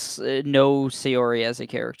else know Sayori as a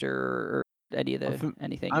character or any of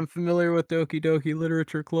anything? I'm familiar with Doki Doki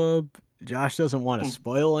Literature Club. Josh doesn't want to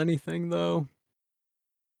spoil anything though.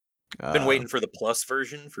 been waiting for the plus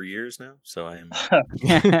version for years now, so I am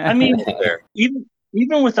I mean, there.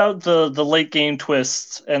 even without the late game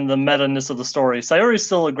twists and the meta-ness of the story, Sayori is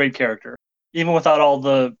still a great character, even without all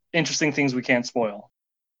the interesting things we can't spoil.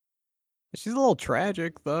 She's a little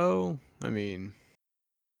tragic though. I mean,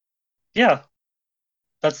 Yeah,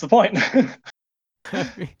 that's the point.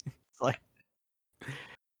 it's like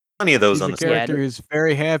Plenty of those she's on a the side. character who's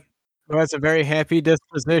very happy, who has a very happy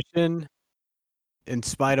disposition, in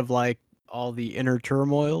spite of like all the inner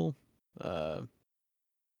turmoil.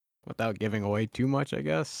 Without giving away too much, I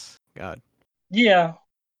guess. God, Yeah,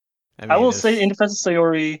 I I mean, will say, in it's- defense of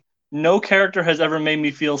Sayori, no character has ever made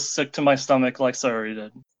me feel sick to my stomach like Sayori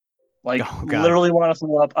did. Like, Oh, God. literally want to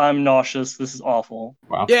throw up. I'm nauseous. This is awful.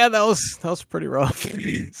 Wow. yeah, that was pretty rough.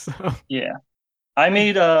 So, Yeah. I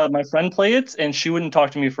made my friend play it, and she wouldn't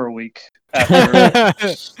talk to me for a week after. that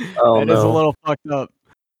is Oh, a no. little fucked up.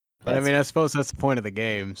 But I That's- mean, I suppose that's the point of the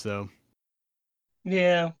game. So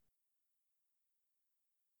Yeah.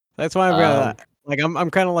 that's why I'm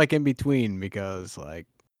kind of like in between because like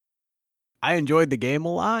I enjoyed the game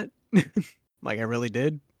a lot, like I really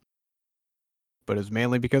did. But it's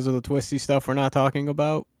mainly because of the twisty stuff we're not talking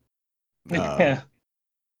about. Yeah.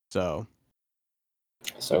 So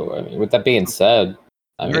So, I mean, with that being said,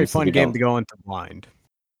 I mean, very since fun we game don't- to go into blind.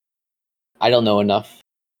 I don't know enough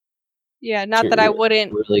Yeah, not to that I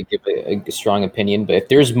wouldn't. really give a strong opinion, but if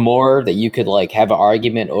there's more that you could like have an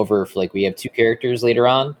argument over, if like we have two characters later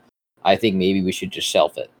on, I think maybe we should just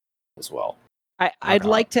shelf it as well. I'd Okay.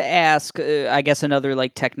 like to ask, I guess, another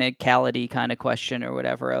like technicality kind of question or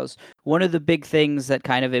whatever else. One of the big things that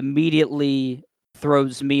kind of immediately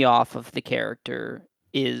throws me off of the character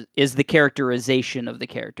is the characterization of the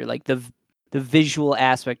character, like the visual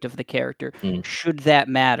aspect of the character. Mm. Should that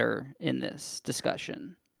matter in this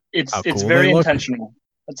discussion? It's How it's cool very they look. intentional.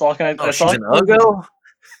 That's all Oh, that's she's all an Uggo?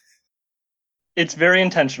 It's very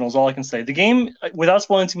intentional, is all I can say. The game, without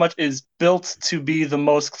spoiling too much, is built to be the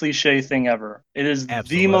most cliche thing ever. It is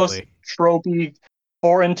the most Absolutely. tropey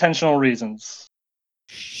for intentional reasons.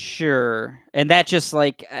 Sure, and that just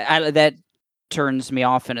like that turns me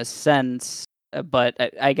off in a sense. But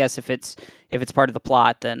I guess if it's part of the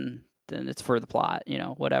plot, then it's for the plot,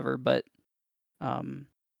 whatever. But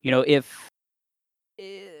if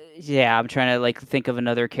yeah, I'm trying to like think of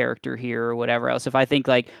another character here or whatever else. If I think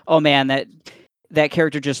like, oh man, that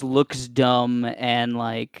character just looks dumb and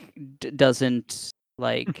like doesn't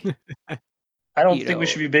like. I don't You think we know-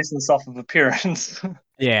 should be basing this off of appearance.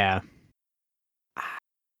 Yeah.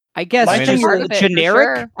 I guess My just thing Part of it, for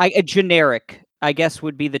generic. sure. A generic, I guess,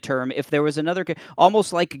 would be the term. If there was another,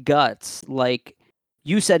 almost like Guts, like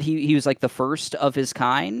you said, he was like the first of his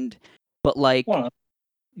kind, but like One of-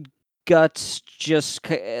 Guts just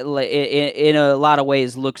in a lot of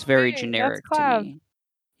ways looks very Hey, that's generic to Cloud. me.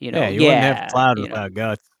 Yeah, you wouldn't have Cloud you know. without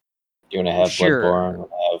Guts. You're gonna have Sure. Bloodborne, we'll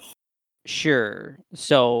have Sure.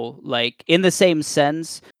 So, like in the same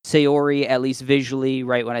sense, Sayori, at least visually,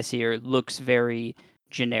 right when I see her, looks very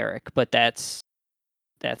generic. But that's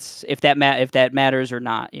if that matters or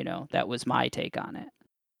not. That was my take on it.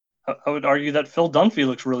 I would argue that Phil Dunphy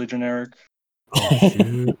looks really generic.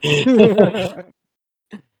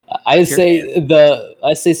 I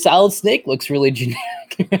Sure. say Solid Snake looks really generic.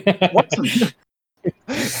 What?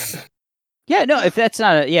 Yeah. No. If it's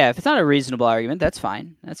not a reasonable argument, that's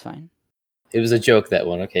fine. That's fine. It was a joke, that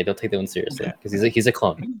one. Okay, don't take that one seriously because he's a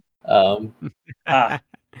clone. Ah,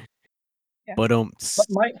 But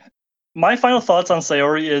but my final thoughts on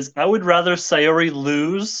Sayori is I would rather Sayori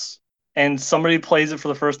lose and somebody plays it for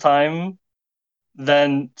the first time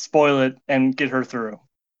than spoil it and get her through.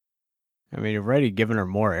 I mean, you've already given her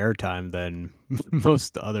more airtime than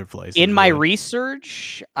most other places. In my really.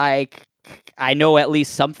 research, I know at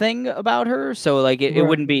least something about her, so like it Right.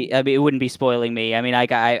 wouldn't be. I mean, it wouldn't be spoiling me. I mean,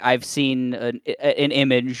 I've seen an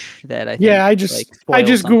image that I think, Yeah, I just like, I spoils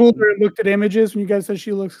just something. googled her and looked at images when you guys said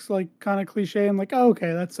she looks like kind of cliche. I'm like, oh,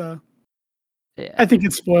 okay, that's Yeah. I think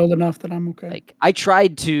it's spoiled enough that I'm okay. Like I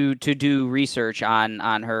tried to do research on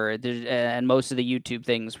her, and most of the YouTube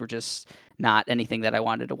things were just not anything that I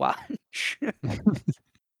wanted to watch.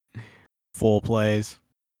 Full plays.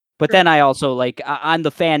 But then I also like on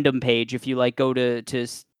the fandom page, if you like go to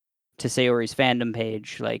Sayori's fandom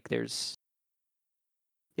page, like it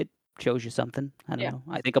shows you something. I don't know.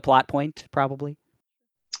 I think a plot point probably.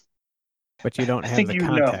 But you don't I have think the you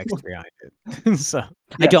know. context behind it. so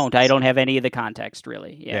I don't have any of the context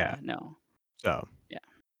really. Yeah. No. so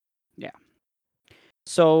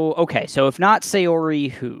So okay, so if not Sayori,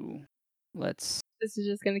 who? Let's. This is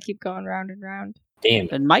just gonna keep going round and round. Damn.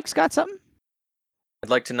 And Mike's got something. I'd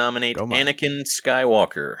like to nominate Go, Mike. Anakin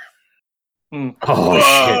Skywalker. Oh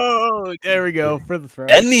shit. Oh, there we go for the throw.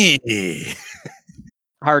 Any.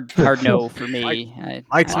 Hard no for me.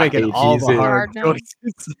 Mike's I- making Hey, all the Jesus. hard Hard no.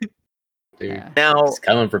 choices. Dude, Yeah. Now, it's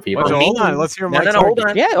coming for people. So me- hold on, let's hear No, Mike's hold argument.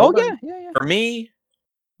 on. Yeah. Oh hold on. yeah. For me,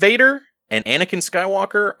 Vader and Anakin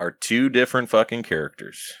Skywalker are two different fucking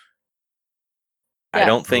characters. I Yeah.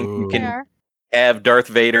 don't think you Ooh. They can are. have Darth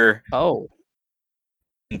Vader Oh.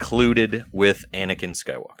 included with Anakin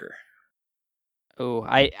Skywalker. Oh.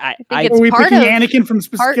 I think it's Are we part picking of- Anakin from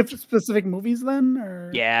part- specific movies then?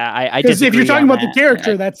 Or yeah. I because if you're disagree talking on about the that.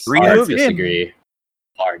 character, that's Three Hard movies. him. disagree.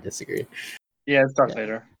 Hard disagree. Yeah, it's Darth Yeah.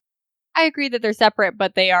 Vader. I agree that they're separate,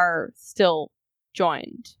 but they are still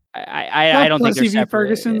joined. I don't think they're Plessy v. separate.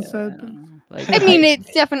 Ferguson Yeah, said. I don't know. Like, I mean,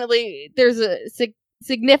 it's definitely there's a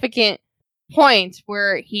significant point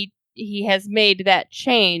where he has made that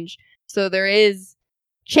change. So there is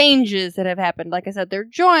changes that have happened. Like I said, they're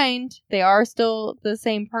joined. They are still the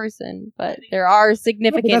same person, but there are No,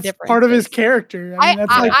 significant but that's differences. part of his character. I mean,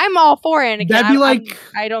 that's like I'm all for Anakin. that'd be I'm- like-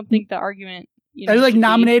 I don't think the argument. that'd be like should be-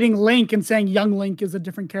 nominating Link and saying young Link is a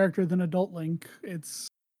different character than adult Link. It's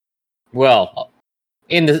Well,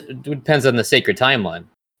 it depends on the sacred timeline.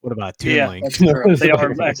 What about Toon Yeah, Link? that's true. They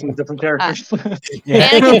are actually different characters.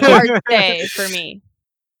 Anakin's hard to say for me.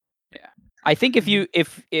 I think if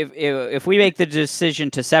we make the decision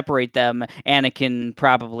to separate them, Anakin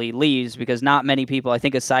probably leaves because not many people, I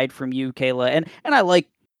think, aside from you, Kayla, and I like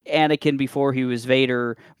Anakin before he was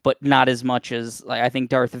Vader, but not as much as like I think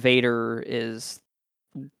Darth Vader is.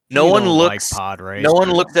 No You one don't looks. like pod race. No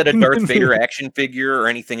one looks at a Darth Vader action figure or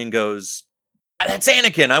anything and goes, "Ah, "That's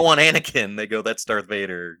Anakin. I want Anakin." They go, "That's Darth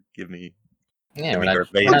Vader. Give me." Yeah, Give we're me not, Darth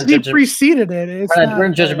we're Vader. not he judging. preceded it. It's We're not, not, we're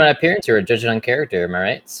not judging by appearance here. We're judging on character. Am I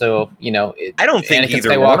right? So I don't think Anakin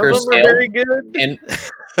either one of Skywalker's them are scale very good, and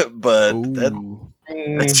but Ooh.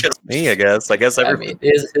 that's just me, I guess. I guess I everyone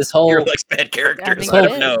mean, his whole here likes bad characters. think I it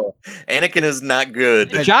don't is. know. Anakin is not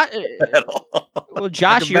good Josh, at all. well,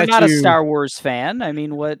 Josh, you're bet not a you- Star Wars fan. I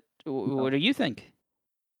mean, what do you think?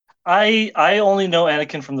 I only know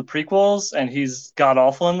Anakin from the prequels, and he's god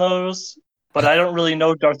awful in those. But I don't really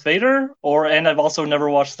know Darth Vader, and I've also never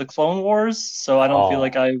watched the Clone Wars, so I don't feel Oh.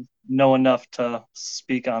 like I know enough to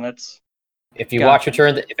speak on it. If you Gotcha.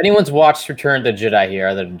 watch if anyone's watched Return of the Jedi here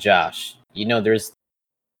other than Josh, you know there's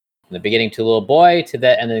from the beginning to little boy to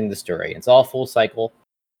the ending of the story. It's all full cycle.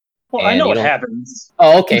 Well, I And know you what don't- happens.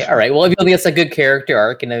 Oh, okay, all right. Well, if you think it's a good character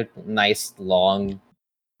arc and a nice long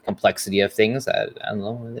complexity of things, I don't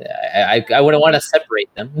know. I wouldn't want to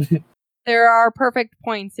separate them. There are perfect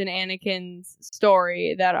points in Anakin's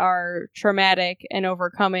story that are traumatic and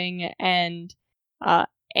overcoming and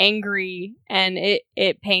angry, and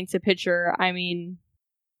it paints a picture. I mean,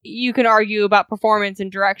 you can argue about performance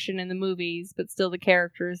and direction in the movies, but still the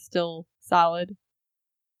character is still solid.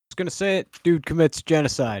 was gonna say it. Dude commits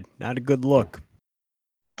genocide. Not a good look.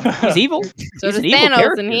 He's evil. So He's does an evil Thanos,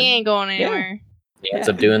 character. and he ain't going anywhere. He ends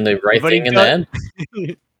up doing the right But he thing in the does-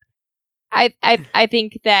 end. I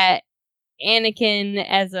think that Anakin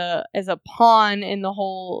as a pawn in the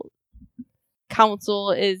whole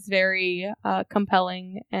council is very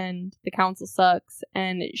compelling, and the council sucks,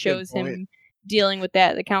 and it shows point. him dealing with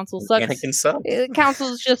that. The council sucks. Anakin sucks. The council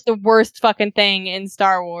is just the worst fucking thing in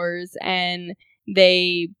Star Wars, and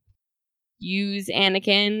they use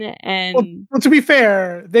Anakin and Well, to be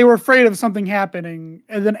fair, they were afraid of something happening,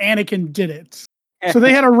 and then Anakin did it. So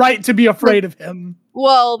they had a right to be afraid of him.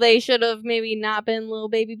 well, they should have maybe not been little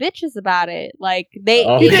baby bitches about it. Like they,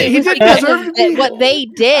 Oh. it He was did because deserve of to be- what they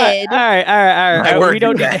did. All right. My word, We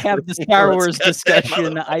don't you need to guys. have the Star Let's Wars cut that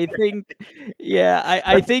discussion. I motherfucker. think, yeah,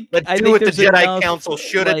 I think Let's I do think what the there's Jedi enough, Council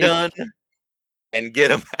should have like- done and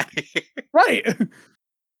get him out of here. Right.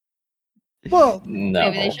 Well, No.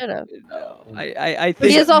 Maybe they should have. No, I He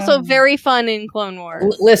think is also Um, very fun in Clone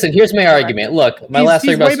Wars. Listen, here's my argument. Look, my last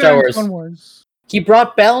thing he's about way Star better in Wars. Clone Wars. He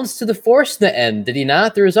brought balance to the Force in the end, did he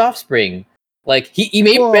not? Through his offspring. Like he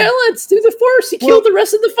made Well- balance through the Force. He killed the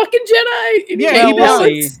rest of the fucking Jedi. And he Yeah, made he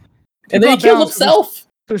balance. And then he brought killed balance. himself.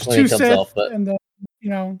 There's Well, he two killed Sith himself, but- and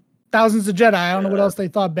then thousands of Jedi. I don't know what else they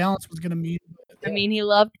thought balance was gonna mean. I mean, he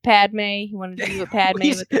loved Padme. He wanted to be with Padme,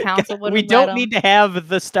 but the council wouldn't We let don't him. need to have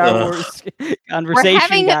the Star Ugh. Wars We're conversation,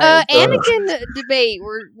 having guys. Anakin debate.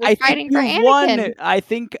 We're I fighting think for you've Anakin.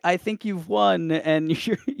 won. I think you've won, and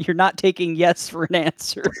you're not taking yes for an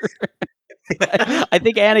answer. I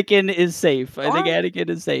think Anakin is safe. I think Alright. Anakin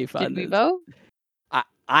is safe on Did we this. vote?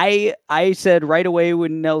 I said right away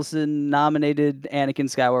when Nelson nominated Anakin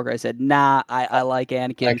Skywalker, I said, nah, I like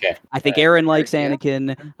Anakin. Okay. I think Aaron likes There you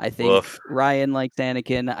Anakin. I think Woof. Ryan likes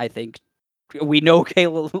Anakin. I think we know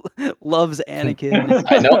Kayla loves Anakin.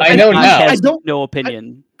 I know He now. has I don't- no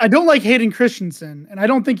opinion. I don't like Hayden Christensen, and I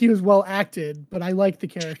don't think he was well acted, but I like the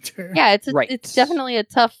character. Yeah, it's Right. it's definitely a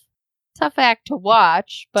tough act to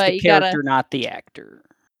watch, It's but the you character, gotta. not the actor.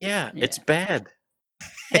 Yeah, Yeah. it's bad.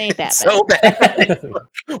 It ain't that It's bad. so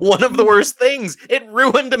bad. One of the worst things. It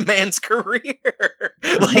ruined a man's career.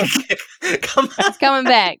 Like, come on. It's coming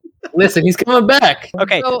back. Listen, he's coming back.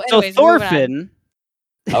 Okay, So so anyways, moving on. Thorfinn.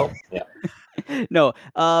 Oh, yeah. No,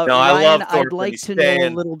 I Ryan, love I'd Thorfinn, like he's to know a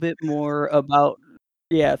staying. little bit more about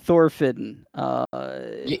Thorfinn.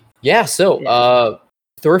 Yeah, so Yeah.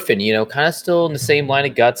 Thorfinn, kind of still in the same line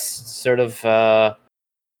of guts, sort of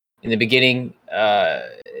in the beginning,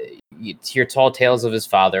 you hear tall tales of his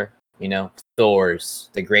father, Thor's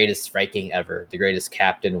the greatest Viking ever, the greatest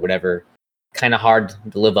captain, whatever. Kind of hard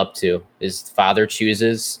to live up to. His father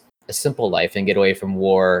chooses a simple life and get away from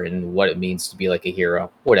war and what it means to be like a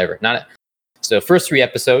hero, whatever. So first 3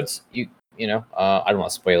 episodes, I don't want to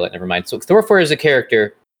spoil it. Never mind. So Thorfinn is a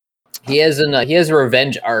character. He has a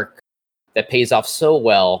revenge arc that pays off so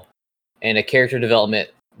well, and a character development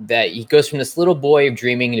that he goes from this little boy of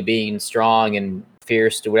dreaming to being strong and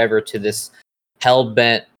fierce to whatever to this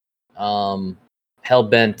hell-bent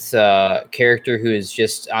character who is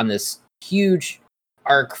just on this huge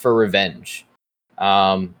arc for revenge.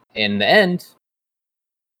 In the end,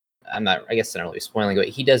 I guess I'm not really spoiling, but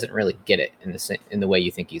he doesn't really get it in the way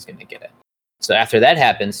you think he's going to get it. So after that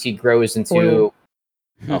happens, he grows into. Spoil.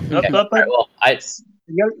 Oh, okay. Yep, All right, well,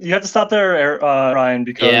 You have to stop there, Ryan,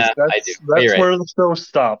 because Yeah, I that's, do. that's You're right. where the show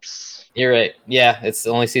stops. You're right. Yeah, it's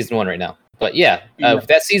only season 1 right now. But yeah, Yeah.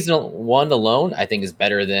 that season 1 alone, I think, is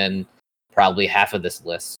better than probably half of this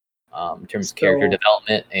list in terms of character So-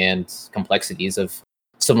 development and complexities of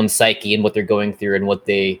someone's psyche and what they're going through and what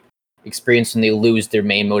they experience when they lose their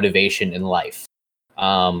main motivation in life.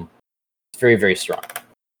 It's very, very strong.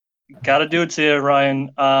 Gotta do it to you,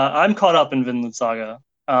 Ryan. I'm caught up in Vinland Saga.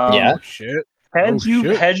 Yeah. Oh, shit. Had Oh, you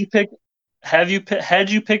shit. had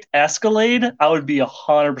you picked Escalade, I would be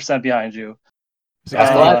 100% behind you. Is it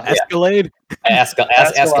Escalade? Yeah. Escalade?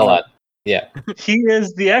 Ascalon. Yeah. He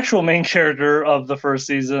is the actual main character of the first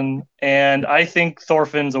season, and I think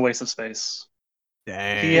Thorfinn's a waste of space.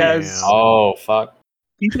 Damn. He has- Oh, fuck.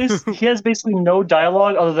 He has basically no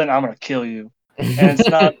dialogue other than "I'm gonna kill you," and it's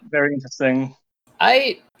not very interesting.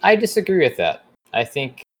 I disagree with that.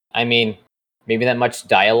 Maybe not much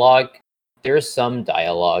dialogue. There is some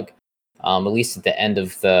dialogue, at least at the end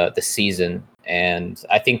of the season, and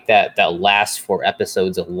I think that last 4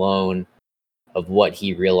 episodes alone of what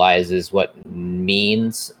he realizes what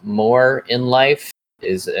means more in life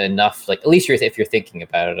is enough. Like, at least if you're thinking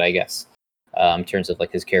about it, I guess, in terms of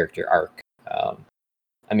like his character arc.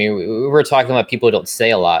 We were talking about people who don't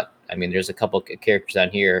say a lot. There's a couple characters on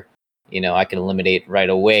here, I can eliminate right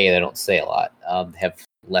away that don't say a lot. Have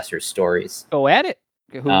lesser stories. Go at it.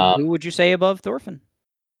 Who Um, would you say above Thorfinn?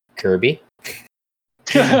 Kirby,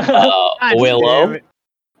 God damn Willow, it.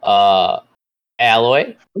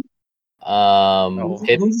 Alloy,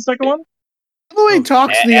 Pip, Who's the second one? Aloy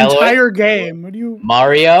talks the Aloy? entire game. What do you?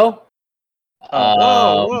 Mario,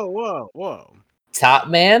 Whoa. Top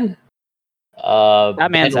Man,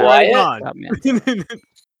 That man's Ben out. Wyatt. on. That man's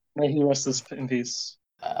May he rest in peace.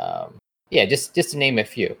 Yeah, just to name a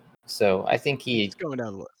few. So I think he It's going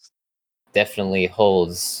down the list. definitely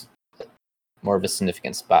holds more of a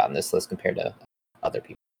significant spot on this list compared to other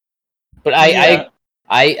people. But Yeah.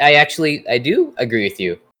 I actually do agree with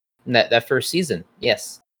you. In that first season,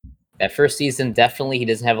 yes, that first season definitely he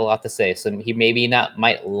doesn't have a lot to say. So he maybe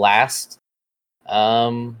might last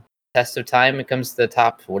test of time when it comes to the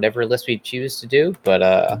top whatever list we choose to do.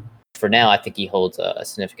 But for now, I think he holds a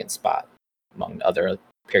significant spot among the other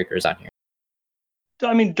characters on here.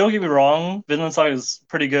 Don't get me wrong. Vinland Saga is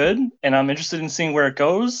pretty good, and I'm interested in seeing where it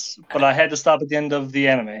goes. But I had to stop at the end of the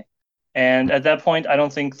anime, and at that point, I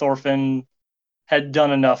don't think Thorfinn had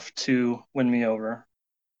done enough to win me over.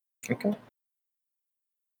 Okay.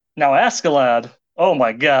 Now Askeladd. Oh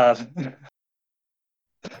my god.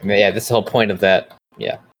 I mean, yeah, that's the whole point of that.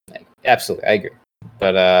 Yeah, absolutely, I agree.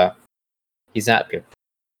 But he's not good.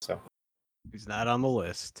 So He's not on the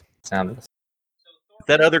list. it's not this.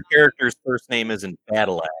 That other character's first name isn't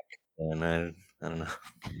Cadillac, and I don't know.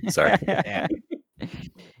 Sorry. Yeah.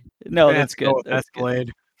 No, that's good. Go with That's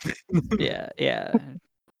good. Escalade. Yeah.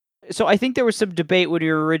 So I think there was some debate when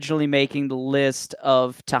you were originally making the list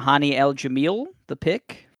of Tahani El Jamil, the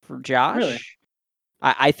pick for Josh. Really?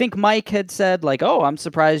 I think Mike had said like, "Oh, I'm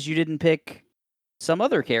surprised you didn't pick some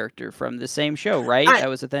other character from the same show." Right? That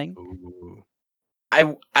was a thing. Ooh.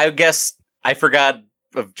 I guess I forgot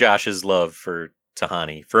of Josh's love for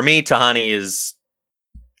Tahani. For me, Tahani is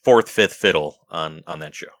fourth, fifth fiddle on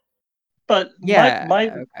that show. But Yeah.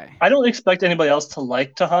 okay. I don't expect anybody else to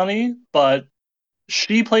like Tahani, but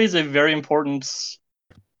she plays a very important.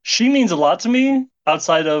 She means a lot to me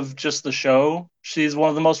outside of just the show. She's one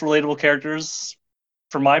of the most relatable characters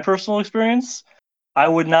from my personal experience. I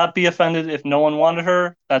would not be offended if no one wanted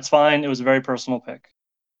her. That's fine. It was a very personal pick.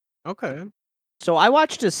 Okay. So I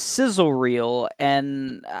watched a sizzle reel,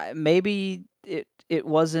 and maybe it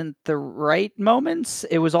wasn't the right moments.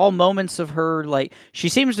 It was all moments of her like she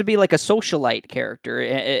seems to be like a socialite character.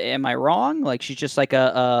 Am I wrong? Like she's just like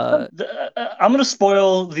a. I'm gonna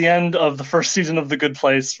spoil the end of the first season of The Good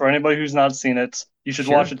Place for anybody who's not seen it. You should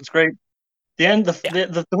Sure. watch it. It's great. The end,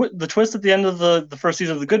 the twist at the end of the first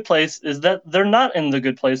season of The Good Place is that they're not in the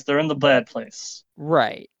good place; they're in the bad place.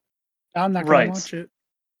 Right. I'm not gonna Right. watch it.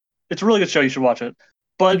 It's a really good show. You should watch it. You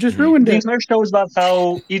But just ruined the it. entire show is about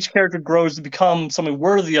how each character grows to become something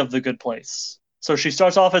worthy of the good place. So she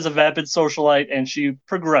starts off as a vapid socialite, and she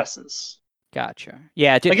progresses. Gotcha.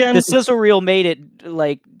 Yeah. Again- the sizzle reel made it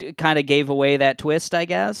like kind of gave away that twist, I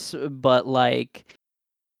guess. But like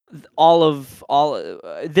all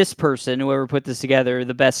this person, whoever put this together,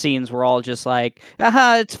 the best scenes were all just like,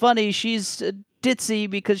 "Aha! It's funny. She's ditzy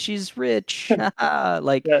because she's rich."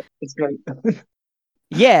 Like. Yeah, it's great.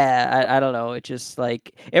 Yeah, I don't know. It just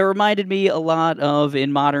like it reminded me a lot of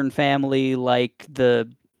in Modern Family, like the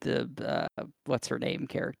what's her name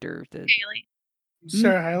character? Haley.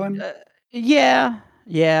 Sarah Hyland.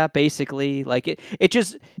 Yeah, basically. Like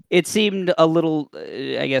it seemed a little,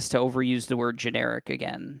 I guess, to overuse the word generic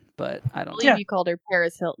again, but I I don't. believe Yeah. you called her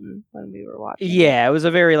Paris Hilton when we were watching. Yeah, it was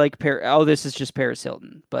a very like oh, this is just Paris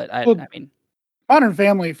Hilton, but I Well, mean, Modern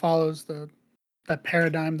Family follows that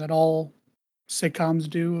paradigm that all sitcoms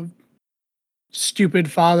do of stupid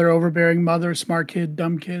father, overbearing mother, smart kid,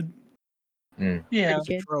 dumb kid. Yeah. Pretty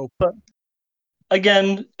good. Trope.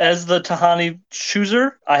 Again, as the Tahani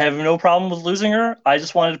chooser, I have no problem with losing her. I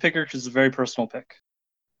just wanted to pick her because it's a very personal pick.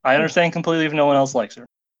 I understand completely if no one else likes her.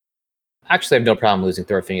 Actually, I have no problem losing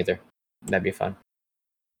Thorfinn either. That'd be fun.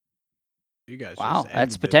 You guys. wow, just that's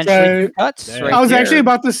ended it. potentially So, two cuts. I Right I was there. actually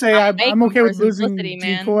about to say I'm I'm okay making with for losing simplicity,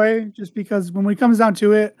 man. Decoy, just because when it comes down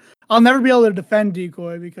to it, I'll never be able to defend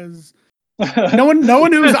Decoy because no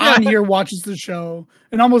one who's on here watches the show,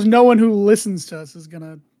 and almost no one who listens to us is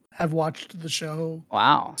gonna have watched the show.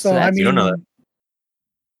 Wow. So I that's- mean, you don't know that.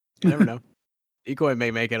 You never know. Decoy may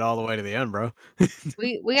make it all the way to the end, bro.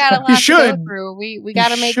 We got a lot You to should. go through. We You got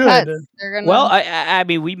to make should. cuts. They're gonna. well, I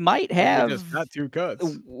mean, we might We have. just got 2 cuts.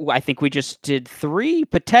 I think we just did 3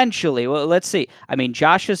 potentially. Well, let's see. I mean,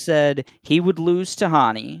 Josh has said he would lose to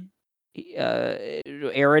Hani.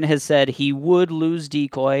 Aaron has said he would lose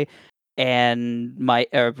Decoy, and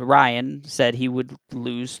Ryan said he would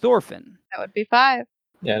lose Thorfinn. that would be 5.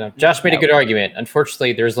 Yeah, no. Josh made a good argument.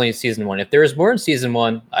 Unfortunately, there's only season 1. If there was more in season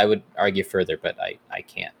 1, I would argue further, but I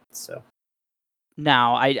can't. So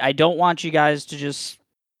Now, I don't want you guys to just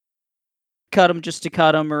cut him just to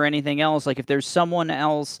cut him or anything else. Like, if there's someone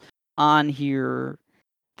else on here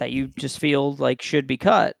that you just feel like should be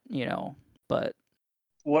cut, but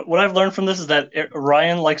What I've learned from this is that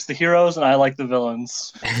Ryan likes the heroes and I like the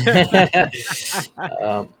villains.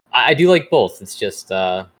 I do like both. It's just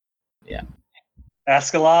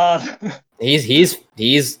Askeladd,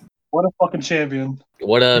 he's what a fucking champion.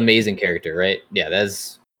 what an amazing character, right? Yeah,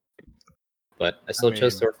 that's. But I still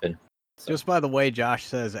chose mean, Thorfinn. Just by the way Josh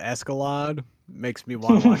says Escalade makes me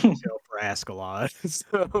want to watch the show for Escalade.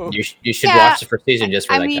 So You should Yeah, watch the first season just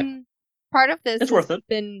for I that guy. mean, part of this It's has worth it.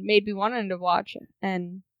 been made me wanting to watch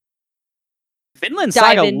and Finland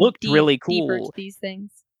dive Saga in looked deep- really deeper cool. to these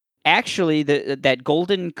things. Actually, that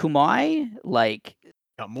golden kumai, like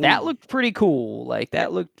that looked pretty cool. Like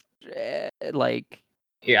that looked like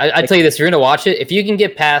Here, I tell you this: you're gonna watch it. If you can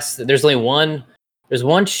get past, there's one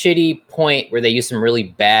shitty point where they use some really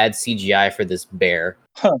bad CGI for this bear.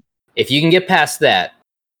 Huh. If you can get past that,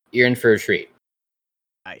 you're in for a treat.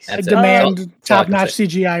 Nice. I That's it. demand That's all I can top-notch say.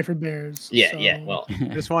 CGI for bears. Yeah, so- yeah. Well,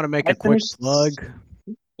 Just want to make I a quick finished- plug.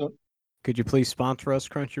 Oh. Could you please sponsor us,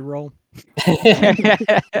 Crunchyroll?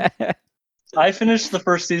 I finished the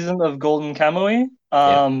first season of Golden Kamuy.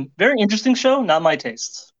 Very interesting show, not my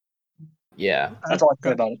taste. yeah. That's all I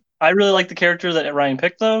can say about it. I really like the character that Ryan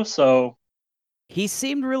picked, though. So He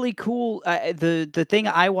seemed really cool. The thing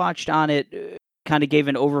I watched on it kind of gave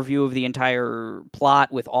an overview of the entire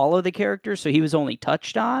plot with all of the characters, so he was only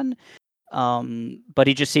touched on. But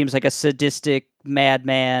he just seems like a sadistic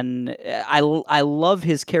madman. I love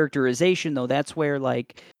his characterization, though. That's where,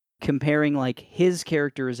 like, comparing, like, his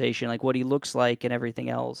characterization, like what he looks like and everything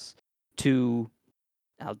else, to,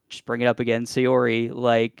 I'll just bring it up again, Sayori,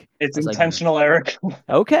 like, it's I was like, intentional, Eric.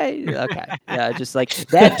 okay, yeah, just like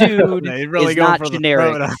that dude Yeah, he's really is going not for the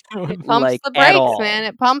generic, throat on that one. It pumps like, the at brakes, all. man.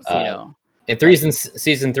 It pumps you you. know. In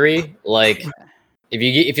season 3, like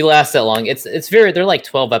if you last that long, it's very they're like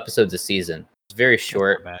 12 episodes a season. It's very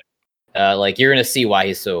short. Not bad. Like you're gonna see why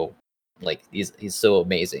he's so he's so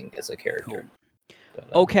amazing as a character.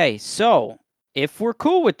 But, Okay, so if we're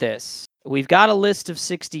cool with this, we've got a list of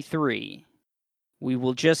 63. We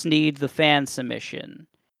will just need the fan submission.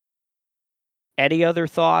 Any other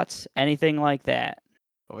thoughts? Anything like that?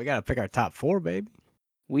 Well, we gotta pick our top 4, baby.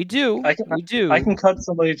 We do. I can- we do. I can cut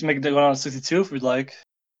somebody to make it go down to 62 if we'd like.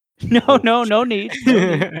 No need.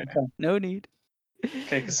 No need.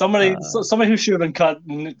 Okay, because somebody who should have been cut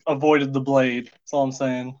avoided the blade. That's all I'm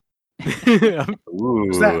saying. Ooh.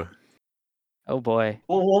 that? Oh boy.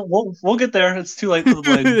 We'll get there. It's too late for the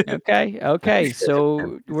blade. Okay.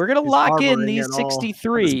 So we're gonna He's lock in harboring these it all. This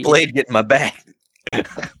 63. blade get in my back.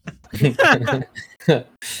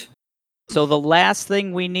 So the last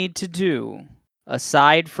thing we need to do,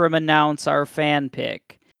 aside from announce our fan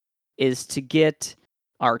pick, is to get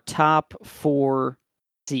our top 4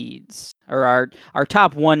 seeds, or our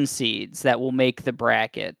top 1 seeds that will make the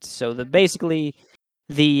bracket. So basically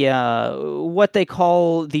the what they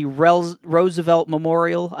call the Roosevelt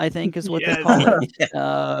Memorial, I think is what they Yes. call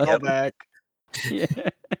it. Go back. Yeah.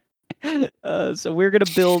 So we're gonna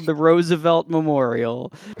build the Roosevelt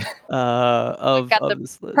Memorial of got the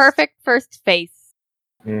this list. Perfect first face.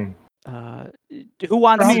 Mm. Who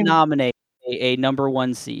wants I to mean- nominate a number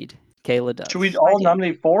 1 seed? Kayla does. Should we all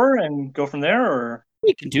nominate 4 and go from there, or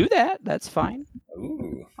We can do that. That's fine.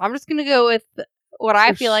 Ooh. I'm just gonna go with what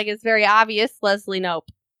I feel like is very obvious. Leslie Nope.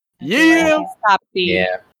 I feel like Yeah. he's top seed.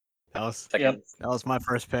 Yeah. That was my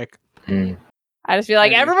first pick. Mm. I just feel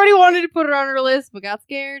like I agree. everybody wanted to put her on her list, but got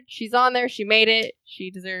scared. She's on there. She made it. She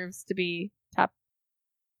deserves to be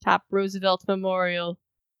top Roosevelt Memorial.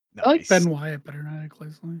 I like Nice. Ben Wyatt better than Eric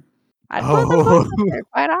Leslie. I'd put them both up there,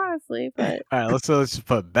 quite honestly, but All right, let's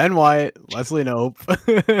put Ben Wyatt, Leslie Nope,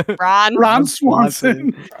 Ron. Ron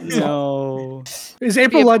Swanson No. is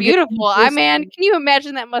April Be Ludgate. beautiful. Man, can you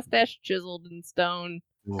imagine that mustache chiseled in stone?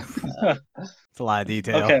 Oof. It's a lot of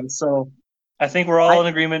detail. okay? So I think we're all in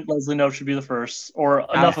agreement. Leslie Nope should be the first, or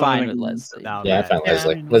I'm enough of fine an with agreement. Leslie. Down Yeah, I that. find Yeah,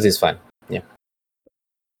 Leslie. I know. Leslie's fine.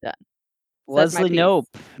 That's my Leslie piece.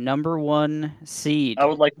 Nope, number 1 seed. I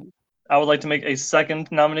would like to make a second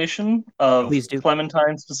nomination of Please do.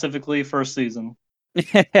 Clementine, specifically first season.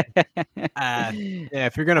 Yeah,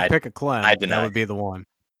 if you're gonna I- pick a Clem, I that deny. would be the one.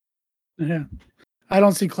 Yeah, I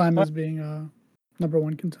don't see Clem as being a number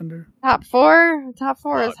 1 contender. Top four. Top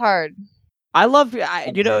four is hard. I love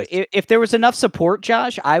if there was enough support,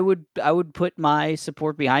 Josh, I would put my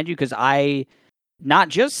support behind you, because I not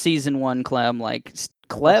just season 1 Clem, like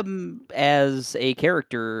Clem as a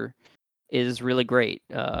character is really great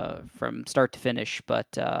from start to finish, but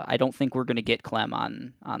I don't think we're gonna get Clem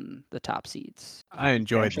on the top seeds. I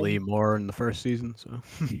enjoyed Gotcha. Lee more in the first season, so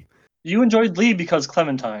You enjoyed Lee because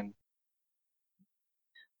Clementine.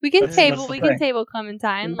 We can That's the we can thing. table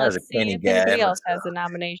Clementine. That was Let's a see canny if guy. anybody else has a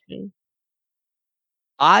nomination.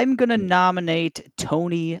 I'm gonna nominate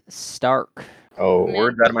Tony Stark. Oh,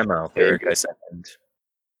 Words out of my mouth, Eric. I second.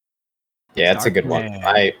 yeah, that's a good one. Man.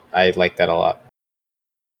 I like that a lot.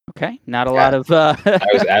 Okay, not a Yeah. lot of. I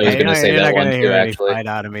was Yeah, going to say you're that not one gonna too. hear any Actually, fight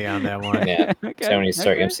out of me on that one. yeah. Okay, Tony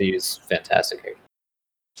Stark okay. MCU is fantastic. here.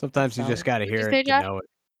 Sometimes you just gotta What'd you hear say, it to Josh? know it.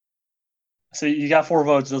 So you got 4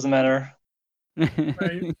 votes. Doesn't matter.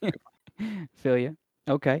 Feel you.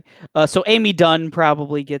 Okay. So Amy Dunn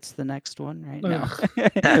probably gets the next one, right?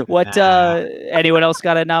 No. What? Anyone else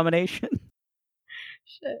got a nomination?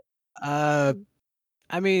 Shit.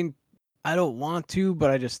 I mean, I don't want to,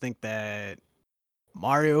 but I just think that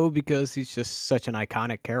Mario, because he's just such an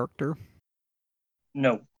iconic character.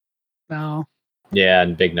 No. No, Yeah,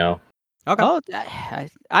 and big no. Okay. Oh,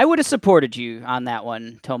 I would have supported you on that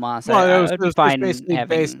one, Tomas. Well, I it was would be just fine basically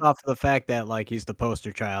having. based off of the fact that like he's the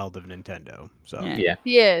poster child of Nintendo. So Yeah. Yeah.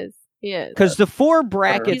 He is. He is. Because the 4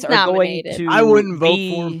 brackets He's are going nominated. to. I wouldn't vote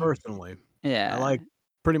for him be- personally. Yeah. I like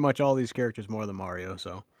pretty much all these characters more than Mario.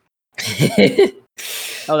 So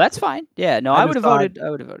Oh, that's fine. Yeah. No, I I just would have thought- voted. I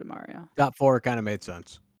would have voted Mario. top 4 kind of made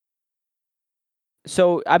sense.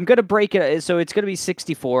 So I'm gonna break it. So it's gonna be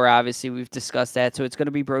 64. Obviously, we've discussed that. So it's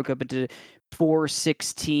gonna be broke up into 4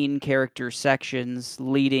 16 character sections,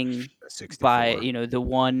 leading 64. by the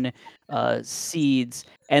 1 seeds,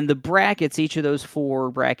 and the brackets. Each of those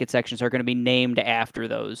 4 bracket sections are going to be named after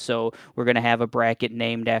those. So we're going to have a bracket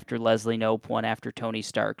named after Leslie Knope, one after Tony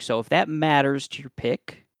Stark. So if that matters to your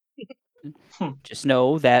pick, just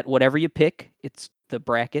know that whatever you pick, it's the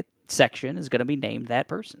bracket section is going to be named that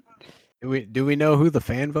person. Do we know who the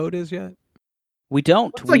fan vote is yet? We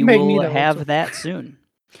don't. Looks like We will Magneto, have so- that soon.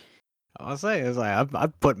 I'll say it's like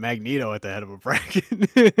I'd put Magneto at the head of a bracket.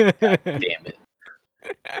 Damn it.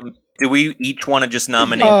 Do we each want to just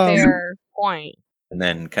nominate Fair point. and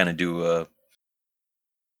then kind of do a?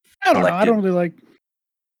 I don't know. I Collective. don't really like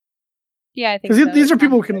Yeah, I think because so. these are That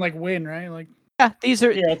people who sounds can good. like win, right? Like Yeah, these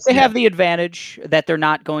are. Yeah, They have the advantage that they're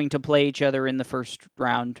not going to play each other in the first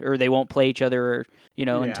round, or they won't play each other,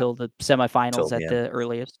 Yeah. until the semifinals Till the at end. the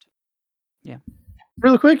earliest.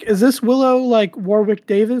 really quick, is this Willow like Warwick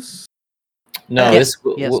Davis? No, Yes,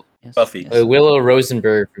 this yes, yes, Buffy. yes. Willow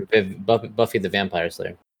Rosenberg from Buffy the Vampire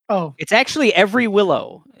Slayer. Oh, It's actually every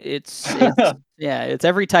willow. It's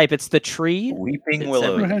every type. It's the tree. Weeping It's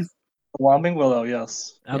Willow. everything. right. Whomping Willow,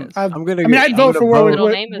 yes. I'm, Yes. I'm gonna. I mean, I'd I'm vote gonna for Warwick, Middle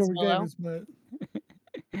name is Warwick Willow. Davis, but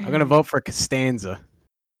I'm gonna vote for Costanza.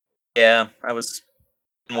 Yeah, I was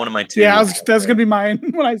in one of my 2. yeah, that's gonna be mine.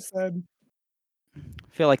 What I said.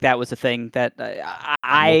 I feel like that was a thing that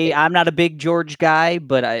I'm not a big George guy,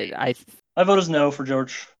 but I My vote is no for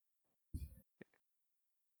George.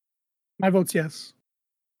 My vote's yes.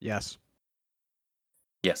 Yes.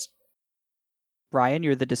 Yes. Ryan,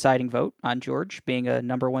 you're the deciding vote on George being a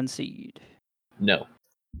number 1 seed. No.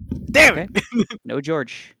 Damn Okay. No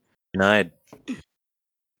George. Denied.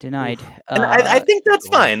 Denied. And I think that's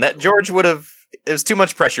fine. That George would have. It was too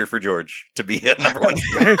much pressure for George to be a number 1.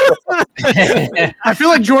 I feel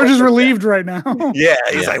like George is relieved right now. Yeah,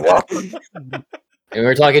 he's Yeah. like, well, And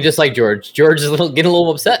we're talking just like George. George is getting a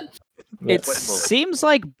little upset. It seems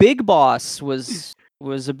like Big Boss was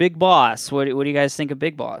a big boss. What do you guys think of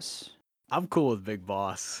Big Boss? I'm cool with Big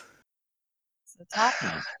Boss. It's the top.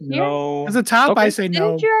 No. As a top, Okay. I say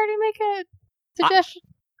no. Didn't you already make a suggestion?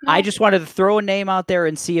 I No? just wanted to throw a name out there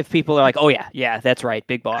and see if people are like, "Oh yeah, that's right,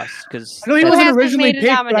 Big Boss." Because I know he Who wasn't hasn't originally made a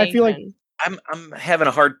picked, but I feel like nomination? I'm having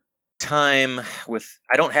a hard time with.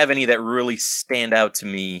 I don't have any that really stand out to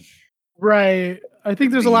me. right. I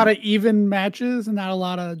think there's a lot of even matches and not a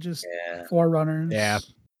lot of just Yeah. forerunners. Yeah.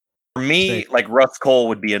 For me, like Russ Cole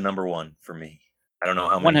would be a number 1 for me. I don't know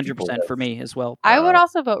how many 100% for me as well. I would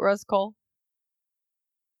also vote Rose Cole.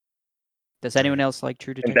 Does anyone else like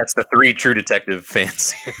True I think Detective? that's the 3 True Detective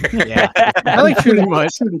fans. Yeah. I like True Pretty Detective.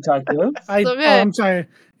 much. True Detective. So good. I'm sorry.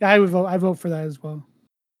 Yeah, I would vote. I vote for that as well.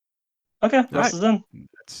 Okay, right. Russ is in.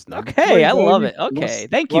 That's number Okay, 3, I love baby. it. Okay, Russ-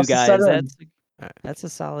 thank you Russ is set guys. in. That's a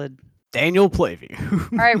solid. Daniel Plavey.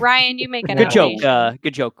 All right, Ryan, you make a Good joke. nomination.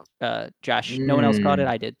 Good joke. Josh. No one else caught it.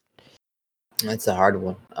 I did. That's a hard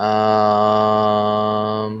one. All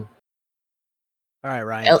right,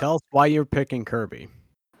 Ryan. El- Tell us why you're picking Kirby.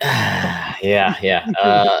 yeah.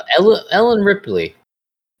 Ellen Ripley.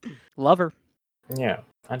 Love her. Yeah,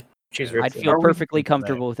 she's I'd Ripley. feel Are we- perfectly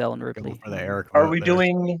comfortable with Ellen Ripley. For the Eric Are vote we there.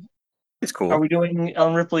 doing? It's cool. Are we doing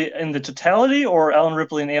Ellen Ripley in the totality or Ellen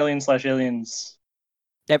Ripley in Alien/Aliens?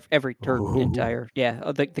 Every her Ooh. entire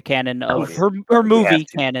the canon Oh, of yeah. her We have movie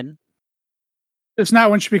to. canon. It's not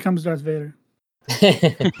when she becomes Darth Vader.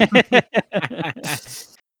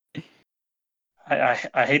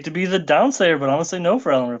 I hate to be the downsayer, but I'm gonna say no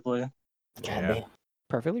for Ellen Ripley. Yeah.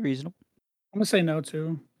 Perfectly reasonable. I'm gonna say no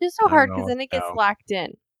too. It's I so don't hard know because then it gets how. locked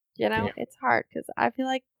in. You know, Yeah. it's hard because I feel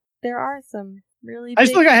like there are some really. I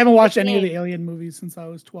just feel like I haven't watched big any of the names. Alien movies since I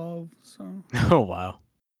was 12. So Oh wow.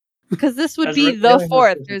 Because this would As be Rick the Alien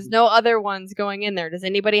fourth. was- There's no other ones going in there. Does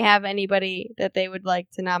anybody have anybody that they would like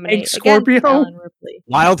to nominate? Hank Scorpio? Against Ellen Ripley.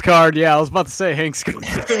 Wild card. Yeah, I was about to say Hank Scorpio.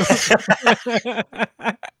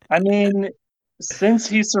 I mean, since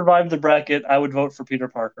he survived the bracket, I would vote for Peter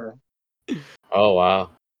Parker. Oh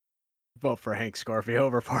wow. Vote for Hank Scorpio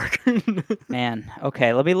over Parker. Man,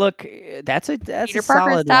 okay, let me look. That's Peter a Parker's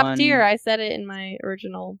solid top one. tier. I said it in my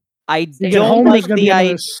original. I you get don't home, like there's gonna be the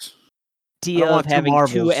another. idea of want two having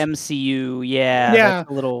two Marvels. MCU. Yeah, Yeah, that's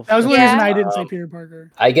a little. That was the only Yeah. reason I didn't say Peter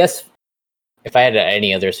Parker. I guess If I had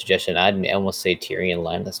any other suggestion, I'd almost say Tyrion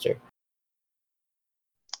Lannister.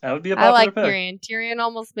 That would be a I popular like pick. Tyrion. Tyrion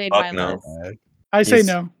almost made Fuck my no. list. I say He's-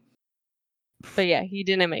 no. But yeah, he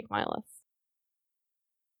didn't make my list.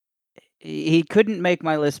 He couldn't make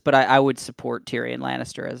my list, but I would support Tyrion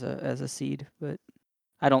Lannister as a seed. But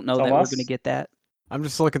I don't know that we're Tomas? going to get that. I'm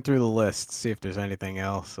just looking through the list, see if there's anything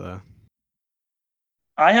else.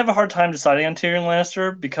 I have a hard time deciding on Tyrion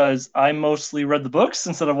Lannister because I mostly read the books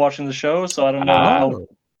instead of watching the show, so I don't know how Oh,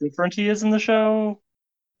 different he is in the show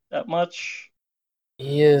that much.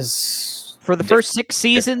 He is For the first 6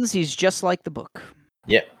 seasons, he's just like the book.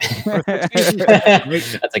 Yep.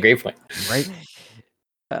 Great. That's a great point. right.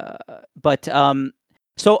 But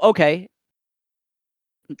so okay,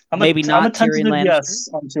 maybe I'm not a Tyrion tentative Lannister. yes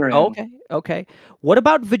on Tyrion. Oh, okay. What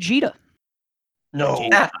about Vegeta? No.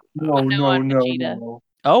 Yeah. No, I'm no, on no, Vegeta. no.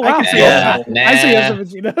 Oh I wow! can say Yeah. yes. I say yes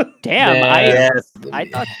to Vegeta. Damn, Nah. I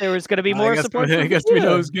thought there was going to be more I guess, support. I for guess we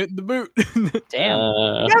know Vegeta. who's getting the boot. Damn.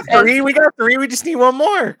 Uh, We got three. We just need one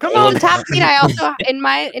more. Come On on. the top seed, I also in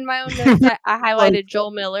my own notes, I highlighted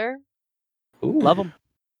Joel Miller. ooh. Love him.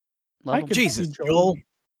 I Love him. could see Jesus, Joel.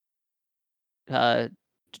 Joel.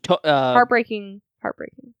 Heartbreaking.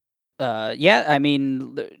 Yeah, I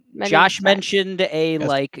mean, Many Josh times. mentioned a Yes.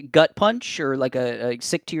 like gut punch or like a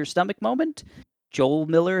sick to your stomach moment. Joel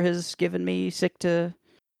Miller has given me sick to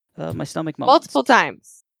my stomach moments. Multiple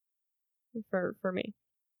times. For me.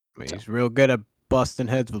 I mean, he's real good at busting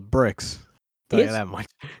heads with bricks. Tell He you is. that much.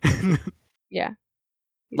 Yeah.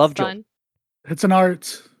 It's Love Joel. fun. It's an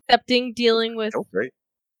art. Accepting, dealing with Oh, great.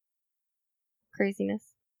 craziness.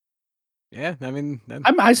 Yeah, I mean,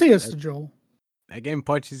 I say yes to Joel. that game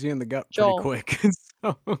punches you in the gut Joel. pretty quick.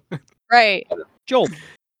 So, Right. Joel.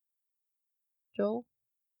 Joel,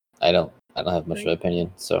 I don't have much of an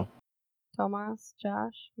opinion, so Tomas,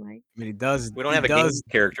 Josh, Mike. I mean, he does. We don't he have a game does,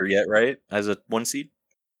 character yet, right? As a 1 seed.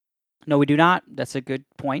 No, we do not. That's a good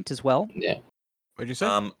point as well. yeah. What'd you say?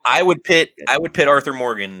 I would pit Arthur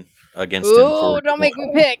Morgan against him. Ooh, For, don't make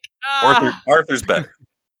me pick. Ah. Arthur's better.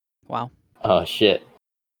 Wow. Oh shit.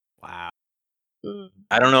 Wow. Mm.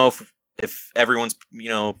 I don't know if everyone's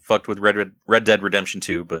fucked with Red Dead Redemption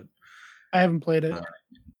 2, but I haven't played it.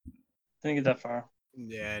 Didn't get that far.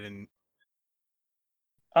 Yeah, I didn't.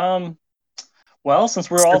 Well, since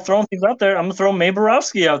we're all throwing things out there, I'm gonna throw May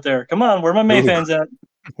Borowski out there. Come on, where are my May Ooh. fans at?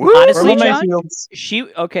 Honestly, Where are my John,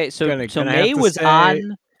 Mayfields? So Gonna have May to was say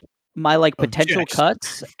on my like potential objection.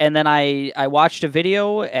 cuts, and then I watched a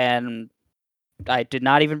video and I did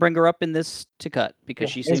not even bring her up in this to cut because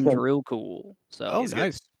Yeah, she it's seems good. real cool. So Oh, he's good.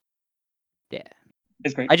 nice.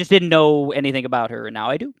 It's great. I just didn't know anything about her, and now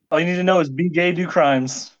I do. All you need to know is be gay, do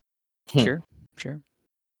crimes. Sure.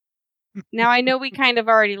 Now I know we kind of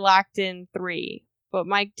already locked in 3, but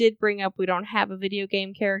Mike did bring up we don't have a video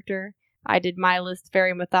game character. I did my list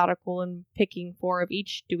very methodical in picking 4 of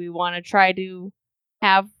each. Do we want to try to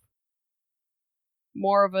have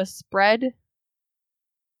more of a spread?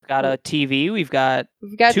 Got a TV. We've got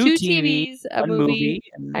We've got 2 2 TVs, TVs, a one movie.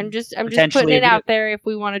 and I'm just potentially putting a it video- out there if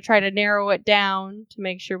we want to try to narrow it down to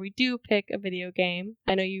make sure we do pick a video game.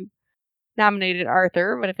 I know you nominated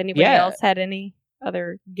Arthur, but if anybody Yeah. else had any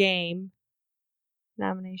other game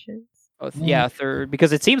nominations. yeah, third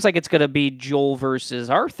because it seems like it's gonna be Joel versus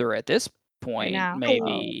Arthur at this point. know.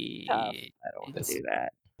 Maybe. Tough. I don't want to It's- do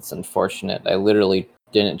that. It's unfortunate. I literally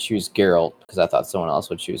didn't choose Geralt because I thought someone else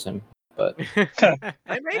would choose him. But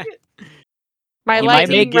I made it. My You might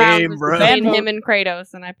lightning make round game, was bro. between Fan him and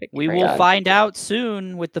Kratos, and I picked We Kratos. will God. find out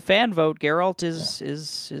soon with the fan vote. Geralt is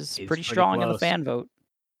He's pretty pretty strong in the close. fan vote.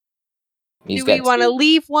 he's Do we got want to 2.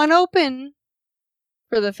 leave one open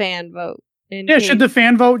for the fan vote? in Yeah, case- should the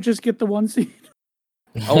fan vote just get the 1 seed?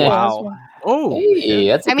 Oh wow. Oh, Hey,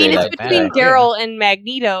 that's a I mean, great it's idea. between idea. Geralt and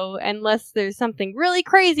Magneto, unless there's something really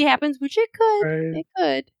crazy happens, which it could. Right. It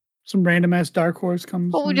could. Some random ass Dark Horse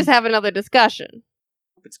comes. But we in. just have another discussion.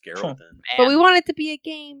 It's Geralt then. But we want it to be a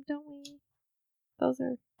game, don't we? Those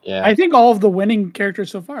are. Yeah. I think all of the winning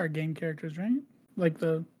characters so far are game characters, right? Like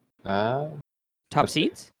the Top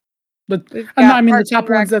seeds? the We've no, got I mean the Parks top and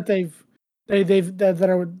Rec- ones that that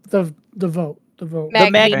are the vote. The vote. The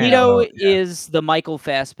Magneto. Magneto Yeah. is the Michael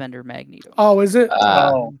Fassbender Magneto. Oh, is it?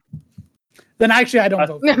 Oh, Then actually, I don't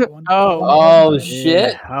vote for that one. Oh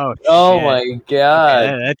shit! Oh, Oh shit. my Okay, god!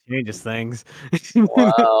 that changes things. Wow.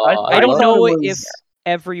 I don't thought know it if was-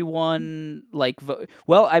 everyone like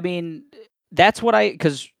well, I mean, that's what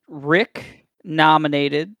because Rick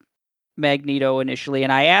nominated Magneto initially,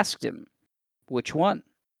 and I asked him which one.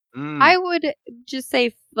 I would just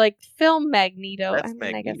say, like, film Magneto. That's I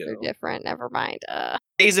mean, I guess they're Magneto. different. Never mind.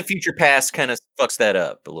 Days of Future Past kind of fucks that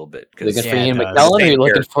up a little bit. Looking 'cause for Yeah, Ian it does. McKellen, or are Same you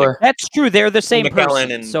looking character. for? That's true. They're the same McKellen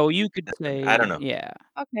person, and- so you could say, I don't know. Yeah,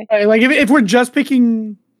 Okay. Right, like if we're just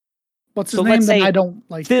picking what's his So name, let's then say I don't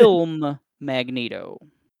like film Magneto.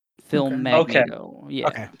 Film Okay. Magneto. Yeah.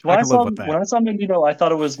 Okay, When I I can saw live with that. when I saw Magneto, I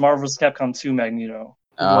thought it was Marvel vs. Capcom 2 Magneto.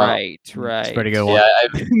 Right. It's a pretty good Yeah,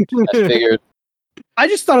 one. I figured. I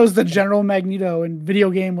just thought it was the general Magneto in video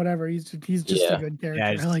game, whatever. He's just Yeah. a good character. Yeah,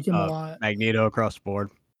 I just, like him a lot. Magneto across the board.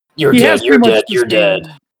 You're He dead. has You're pretty much dead. the You're same-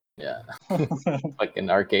 dead. Yeah, like an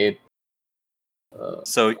arcade.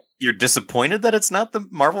 So you're disappointed that it's not the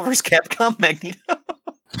Marvel vs. Capcom Magneto?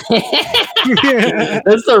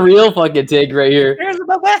 That's the real fucking take right here. Cares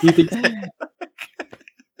about that? You think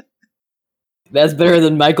that's better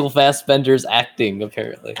than Michael Fassbender's acting,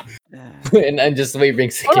 apparently, and just the way he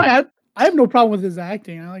brings. Oh, no, I have no problem with his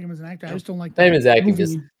acting. I like him as an actor. I just don't like Not even the his acting, movie.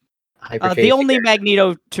 just The only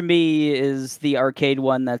Magneto to me is the arcade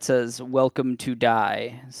one that says "Welcome to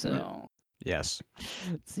Die." So Yes.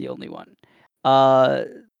 it's the only one.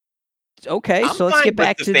 Okay, I'm so let's fine get with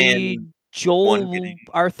back the to the fan one Joel getting-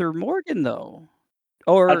 Arthur Morgan though.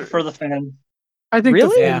 I Or prefer the fan. I think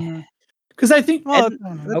Really? Yeah. because I think Well, And- I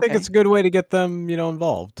don't I know. think okay. it's a good way to get them,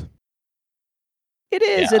 involved. it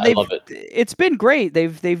is, Yeah, and I love it. it's been great.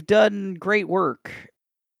 They've done great work. And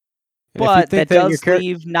if you But think that that your does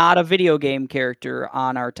leave not a video game character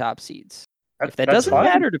on our top seeds. If that That's doesn't fine.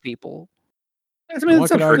 matter to people, I mean, One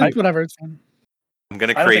it's up could for argue- it's whatever. It's fine. I'm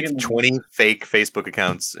gonna I don't think create it- 20 fake Facebook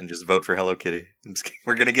accounts and just vote for Hello Kitty. I'm just kidding.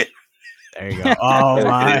 We're gonna get There you go. Oh Hello Kitty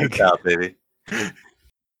my at the top, baby.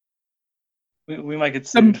 We might get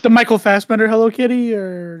sued. The Michael Fassbender Hello Kitty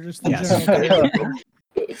or just the Yes. general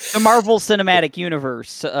the Marvel Cinematic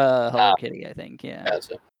Universe, Hello Kitty, I think. Yeah.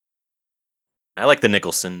 Gotcha. I like the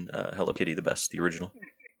Nicholson Hello Kitty the best, the original.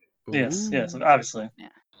 Yes, obviously.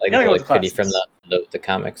 Like Gotta go Hello with the Kitty from classics. the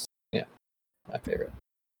comics. Yeah, my favorite.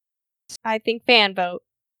 I think fan vote.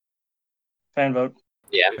 Fan vote.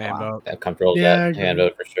 Yeah, Fan vote. I'm comfortable with Yeah, I that. agree. Hand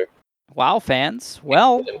vote for sure. Wow, fans.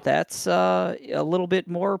 Well, that's a little bit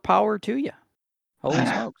more power to you. Holy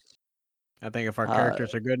smokes. I think if our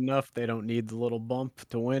characters are good enough, they don't need the little bump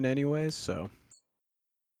to win anyways, so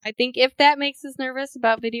I think if that makes us nervous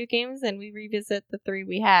about video games, then we revisit the three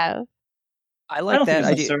we have. I I like don't think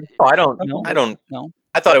that it's idea. necessary. Oh, I don't. No. I don't. No.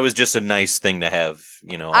 I thought it was just a nice thing to have.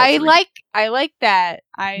 All I three. like that.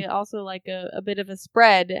 I also like a bit of a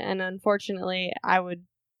spread, and unfortunately, I would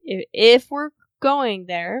if we're going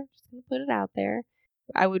there, just gonna put it out there,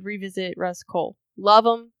 I would revisit Russ Cole. Love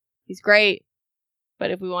him, he's great, but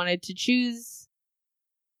if we wanted to choose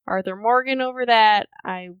Arthur Morgan over that,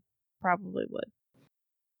 I probably would.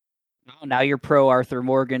 Oh, now you're pro Arthur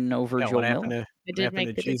Morgan over yeah, Joel what happened Miller. to I did happened make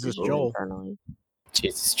to the Jesus decision Joel? internally.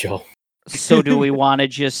 Jesus, Joel. So do we want to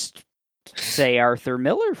just say Arthur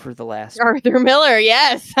Miller for the last Arthur Miller,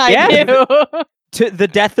 yes, I Yeah. do. to the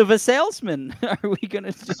death of a salesman? Are we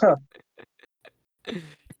gonna just...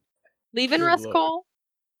 Leaving Good Russ lord. Cole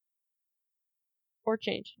or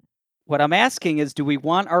change? What I'm asking is, do we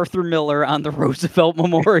want Arthur Miller on the Roosevelt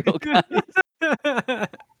Memorial? Guys?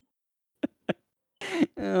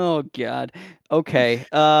 Oh God. Okay.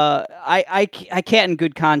 I can't in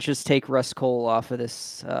good conscience take Russ Cole off of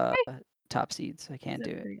this top seeds. I can't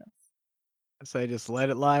do it. I say just let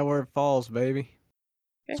it lie where it falls, baby.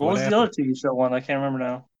 That's What was the happened. other TV show one? I can't remember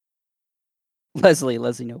now. Leslie,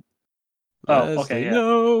 nope. Oh, Leslie, okay, yeah.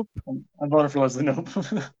 Nope. I'm voting for Leslie Nope.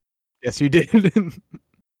 Yes, you did.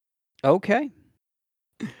 Okay.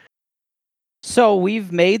 So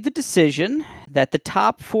we've made the decision that the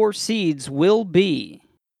top 4 seeds will be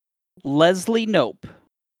Leslie Nope,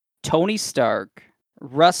 Tony Stark,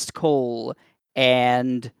 Rust Cole,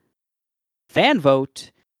 and fan vote.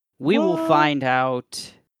 We will What? find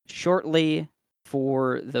out shortly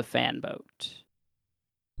for the fan vote.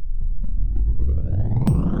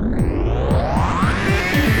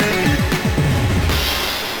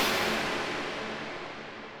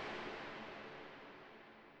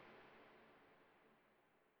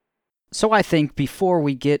 So I think before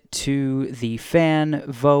we get to the fan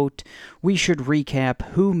vote, we should recap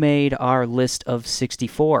who made our list of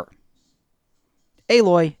 64.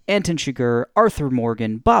 Aloy, Anton Chigurh, Arthur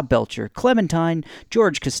Morgan, Bob Belcher, Clementine,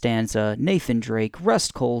 George Costanza, Nathan Drake,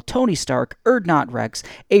 Rust Cole, Tony Stark, Erdnot Rex,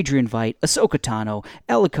 Adrian Veidt, Ahsoka Tano,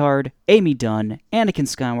 Alucard, Amy Dunn, Anakin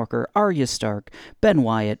Skywalker, Arya Stark, Ben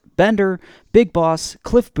Wyatt, Bender, Big Boss,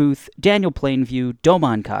 Cliff Booth, Daniel Plainview,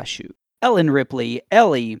 Domon Kashu, Ellen Ripley,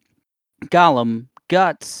 Ellie, Gollum,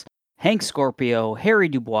 Guts, Hank Scorpio, Harry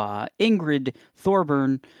Dubois, Ingrid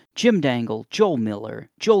Thorburn, Jim Dangle, Joel Miller,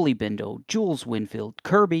 Jolie Bindo, Jules Winfield,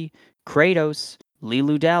 Kirby, Kratos,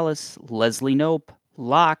 Lilu Dallas, Leslie Nope,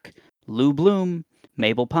 Locke, Lou Bloom,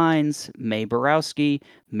 Mabel Pines, Mae Borowski,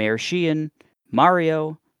 Mayor Sheehan,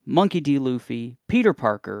 Mario, Monkey D. Luffy, Peter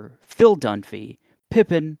Parker, Phil Dunphy,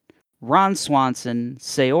 Pippin, Ron Swanson,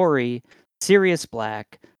 Sayori, Sirius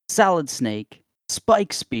Black, Solid Snake,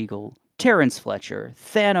 Spike Spiegel, Terrence Fletcher,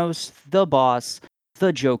 Thanos, The Boss,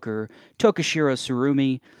 The Joker, Tokushiro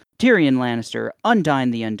Tsurumi, Tyrion Lannister,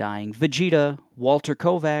 Undyne the Undying, Vegeta, Walter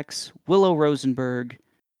Kovacs, Willow Rosenberg,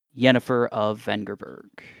 Yennefer of Vengerberg.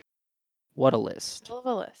 What a list. Hell of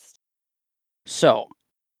a list. So,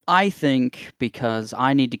 I think because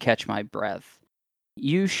I need to catch my breath,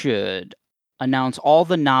 you should announce all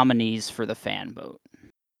the nominees for the fan vote.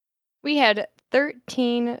 We had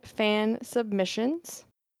 13 fan submissions.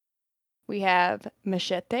 We have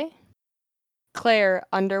Machete, Claire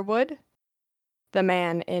Underwood, The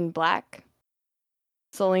Man in Black,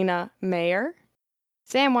 Selena Mayer,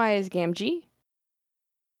 Samwise Gamgee,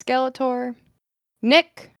 Skeletor,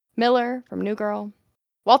 Nick Miller from New Girl,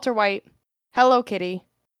 Walter White, Hello Kitty,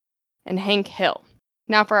 and Hank Hill.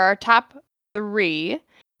 Now for our top 3,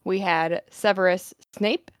 we had Severus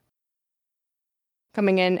Snape.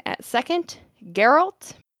 Coming in at second,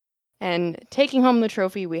 Geralt. And taking home the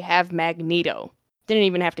trophy, we have Magneto. Didn't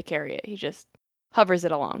even have to carry it. He just hovers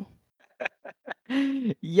it along.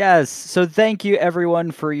 Yes. So thank you everyone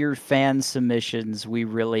for your fan submissions. We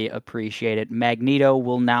really appreciate it. Magneto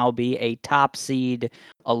will now be a top seed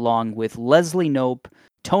along with Leslie Knope,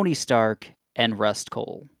 Tony Stark, and Rust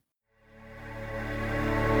Cole.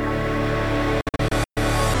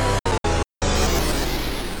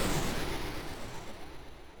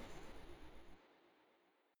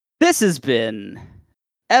 This has been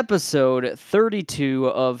episode 32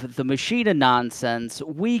 of The Machine of Nonsense.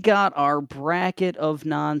 We got our bracket of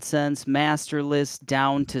nonsense master list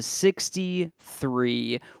down to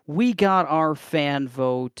 63. We got our fan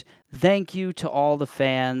vote. Thank you to all the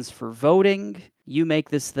fans for voting. You make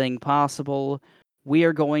this thing possible. We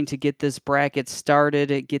are going to get this bracket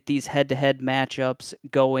started, get these head-to-head matchups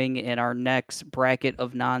going in our next bracket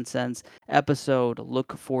of nonsense episode.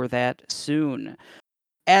 Look for that soon.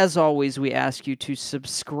 As always, we ask you to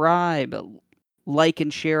subscribe, like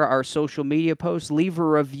and share our social media posts, leave a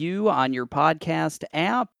review on your podcast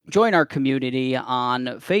app, join our community on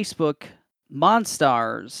Facebook,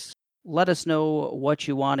 Monstars. Let us know what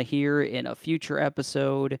you want to hear in a future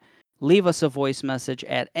episode. Leave us a voice message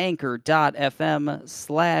at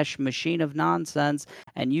anchor.fm/Machine of Nonsense,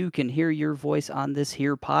 and you can hear your voice on this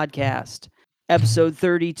here podcast. Episode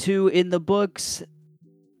 32 in the books.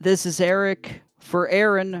 This is Eric. For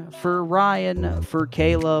Aaron, for Ryan, for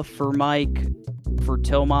Kayla, for Mike, for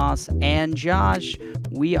Tomas, and Josh,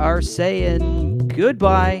 we are saying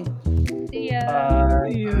goodbye. See ya.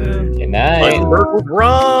 Good night.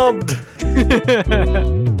 Robbed.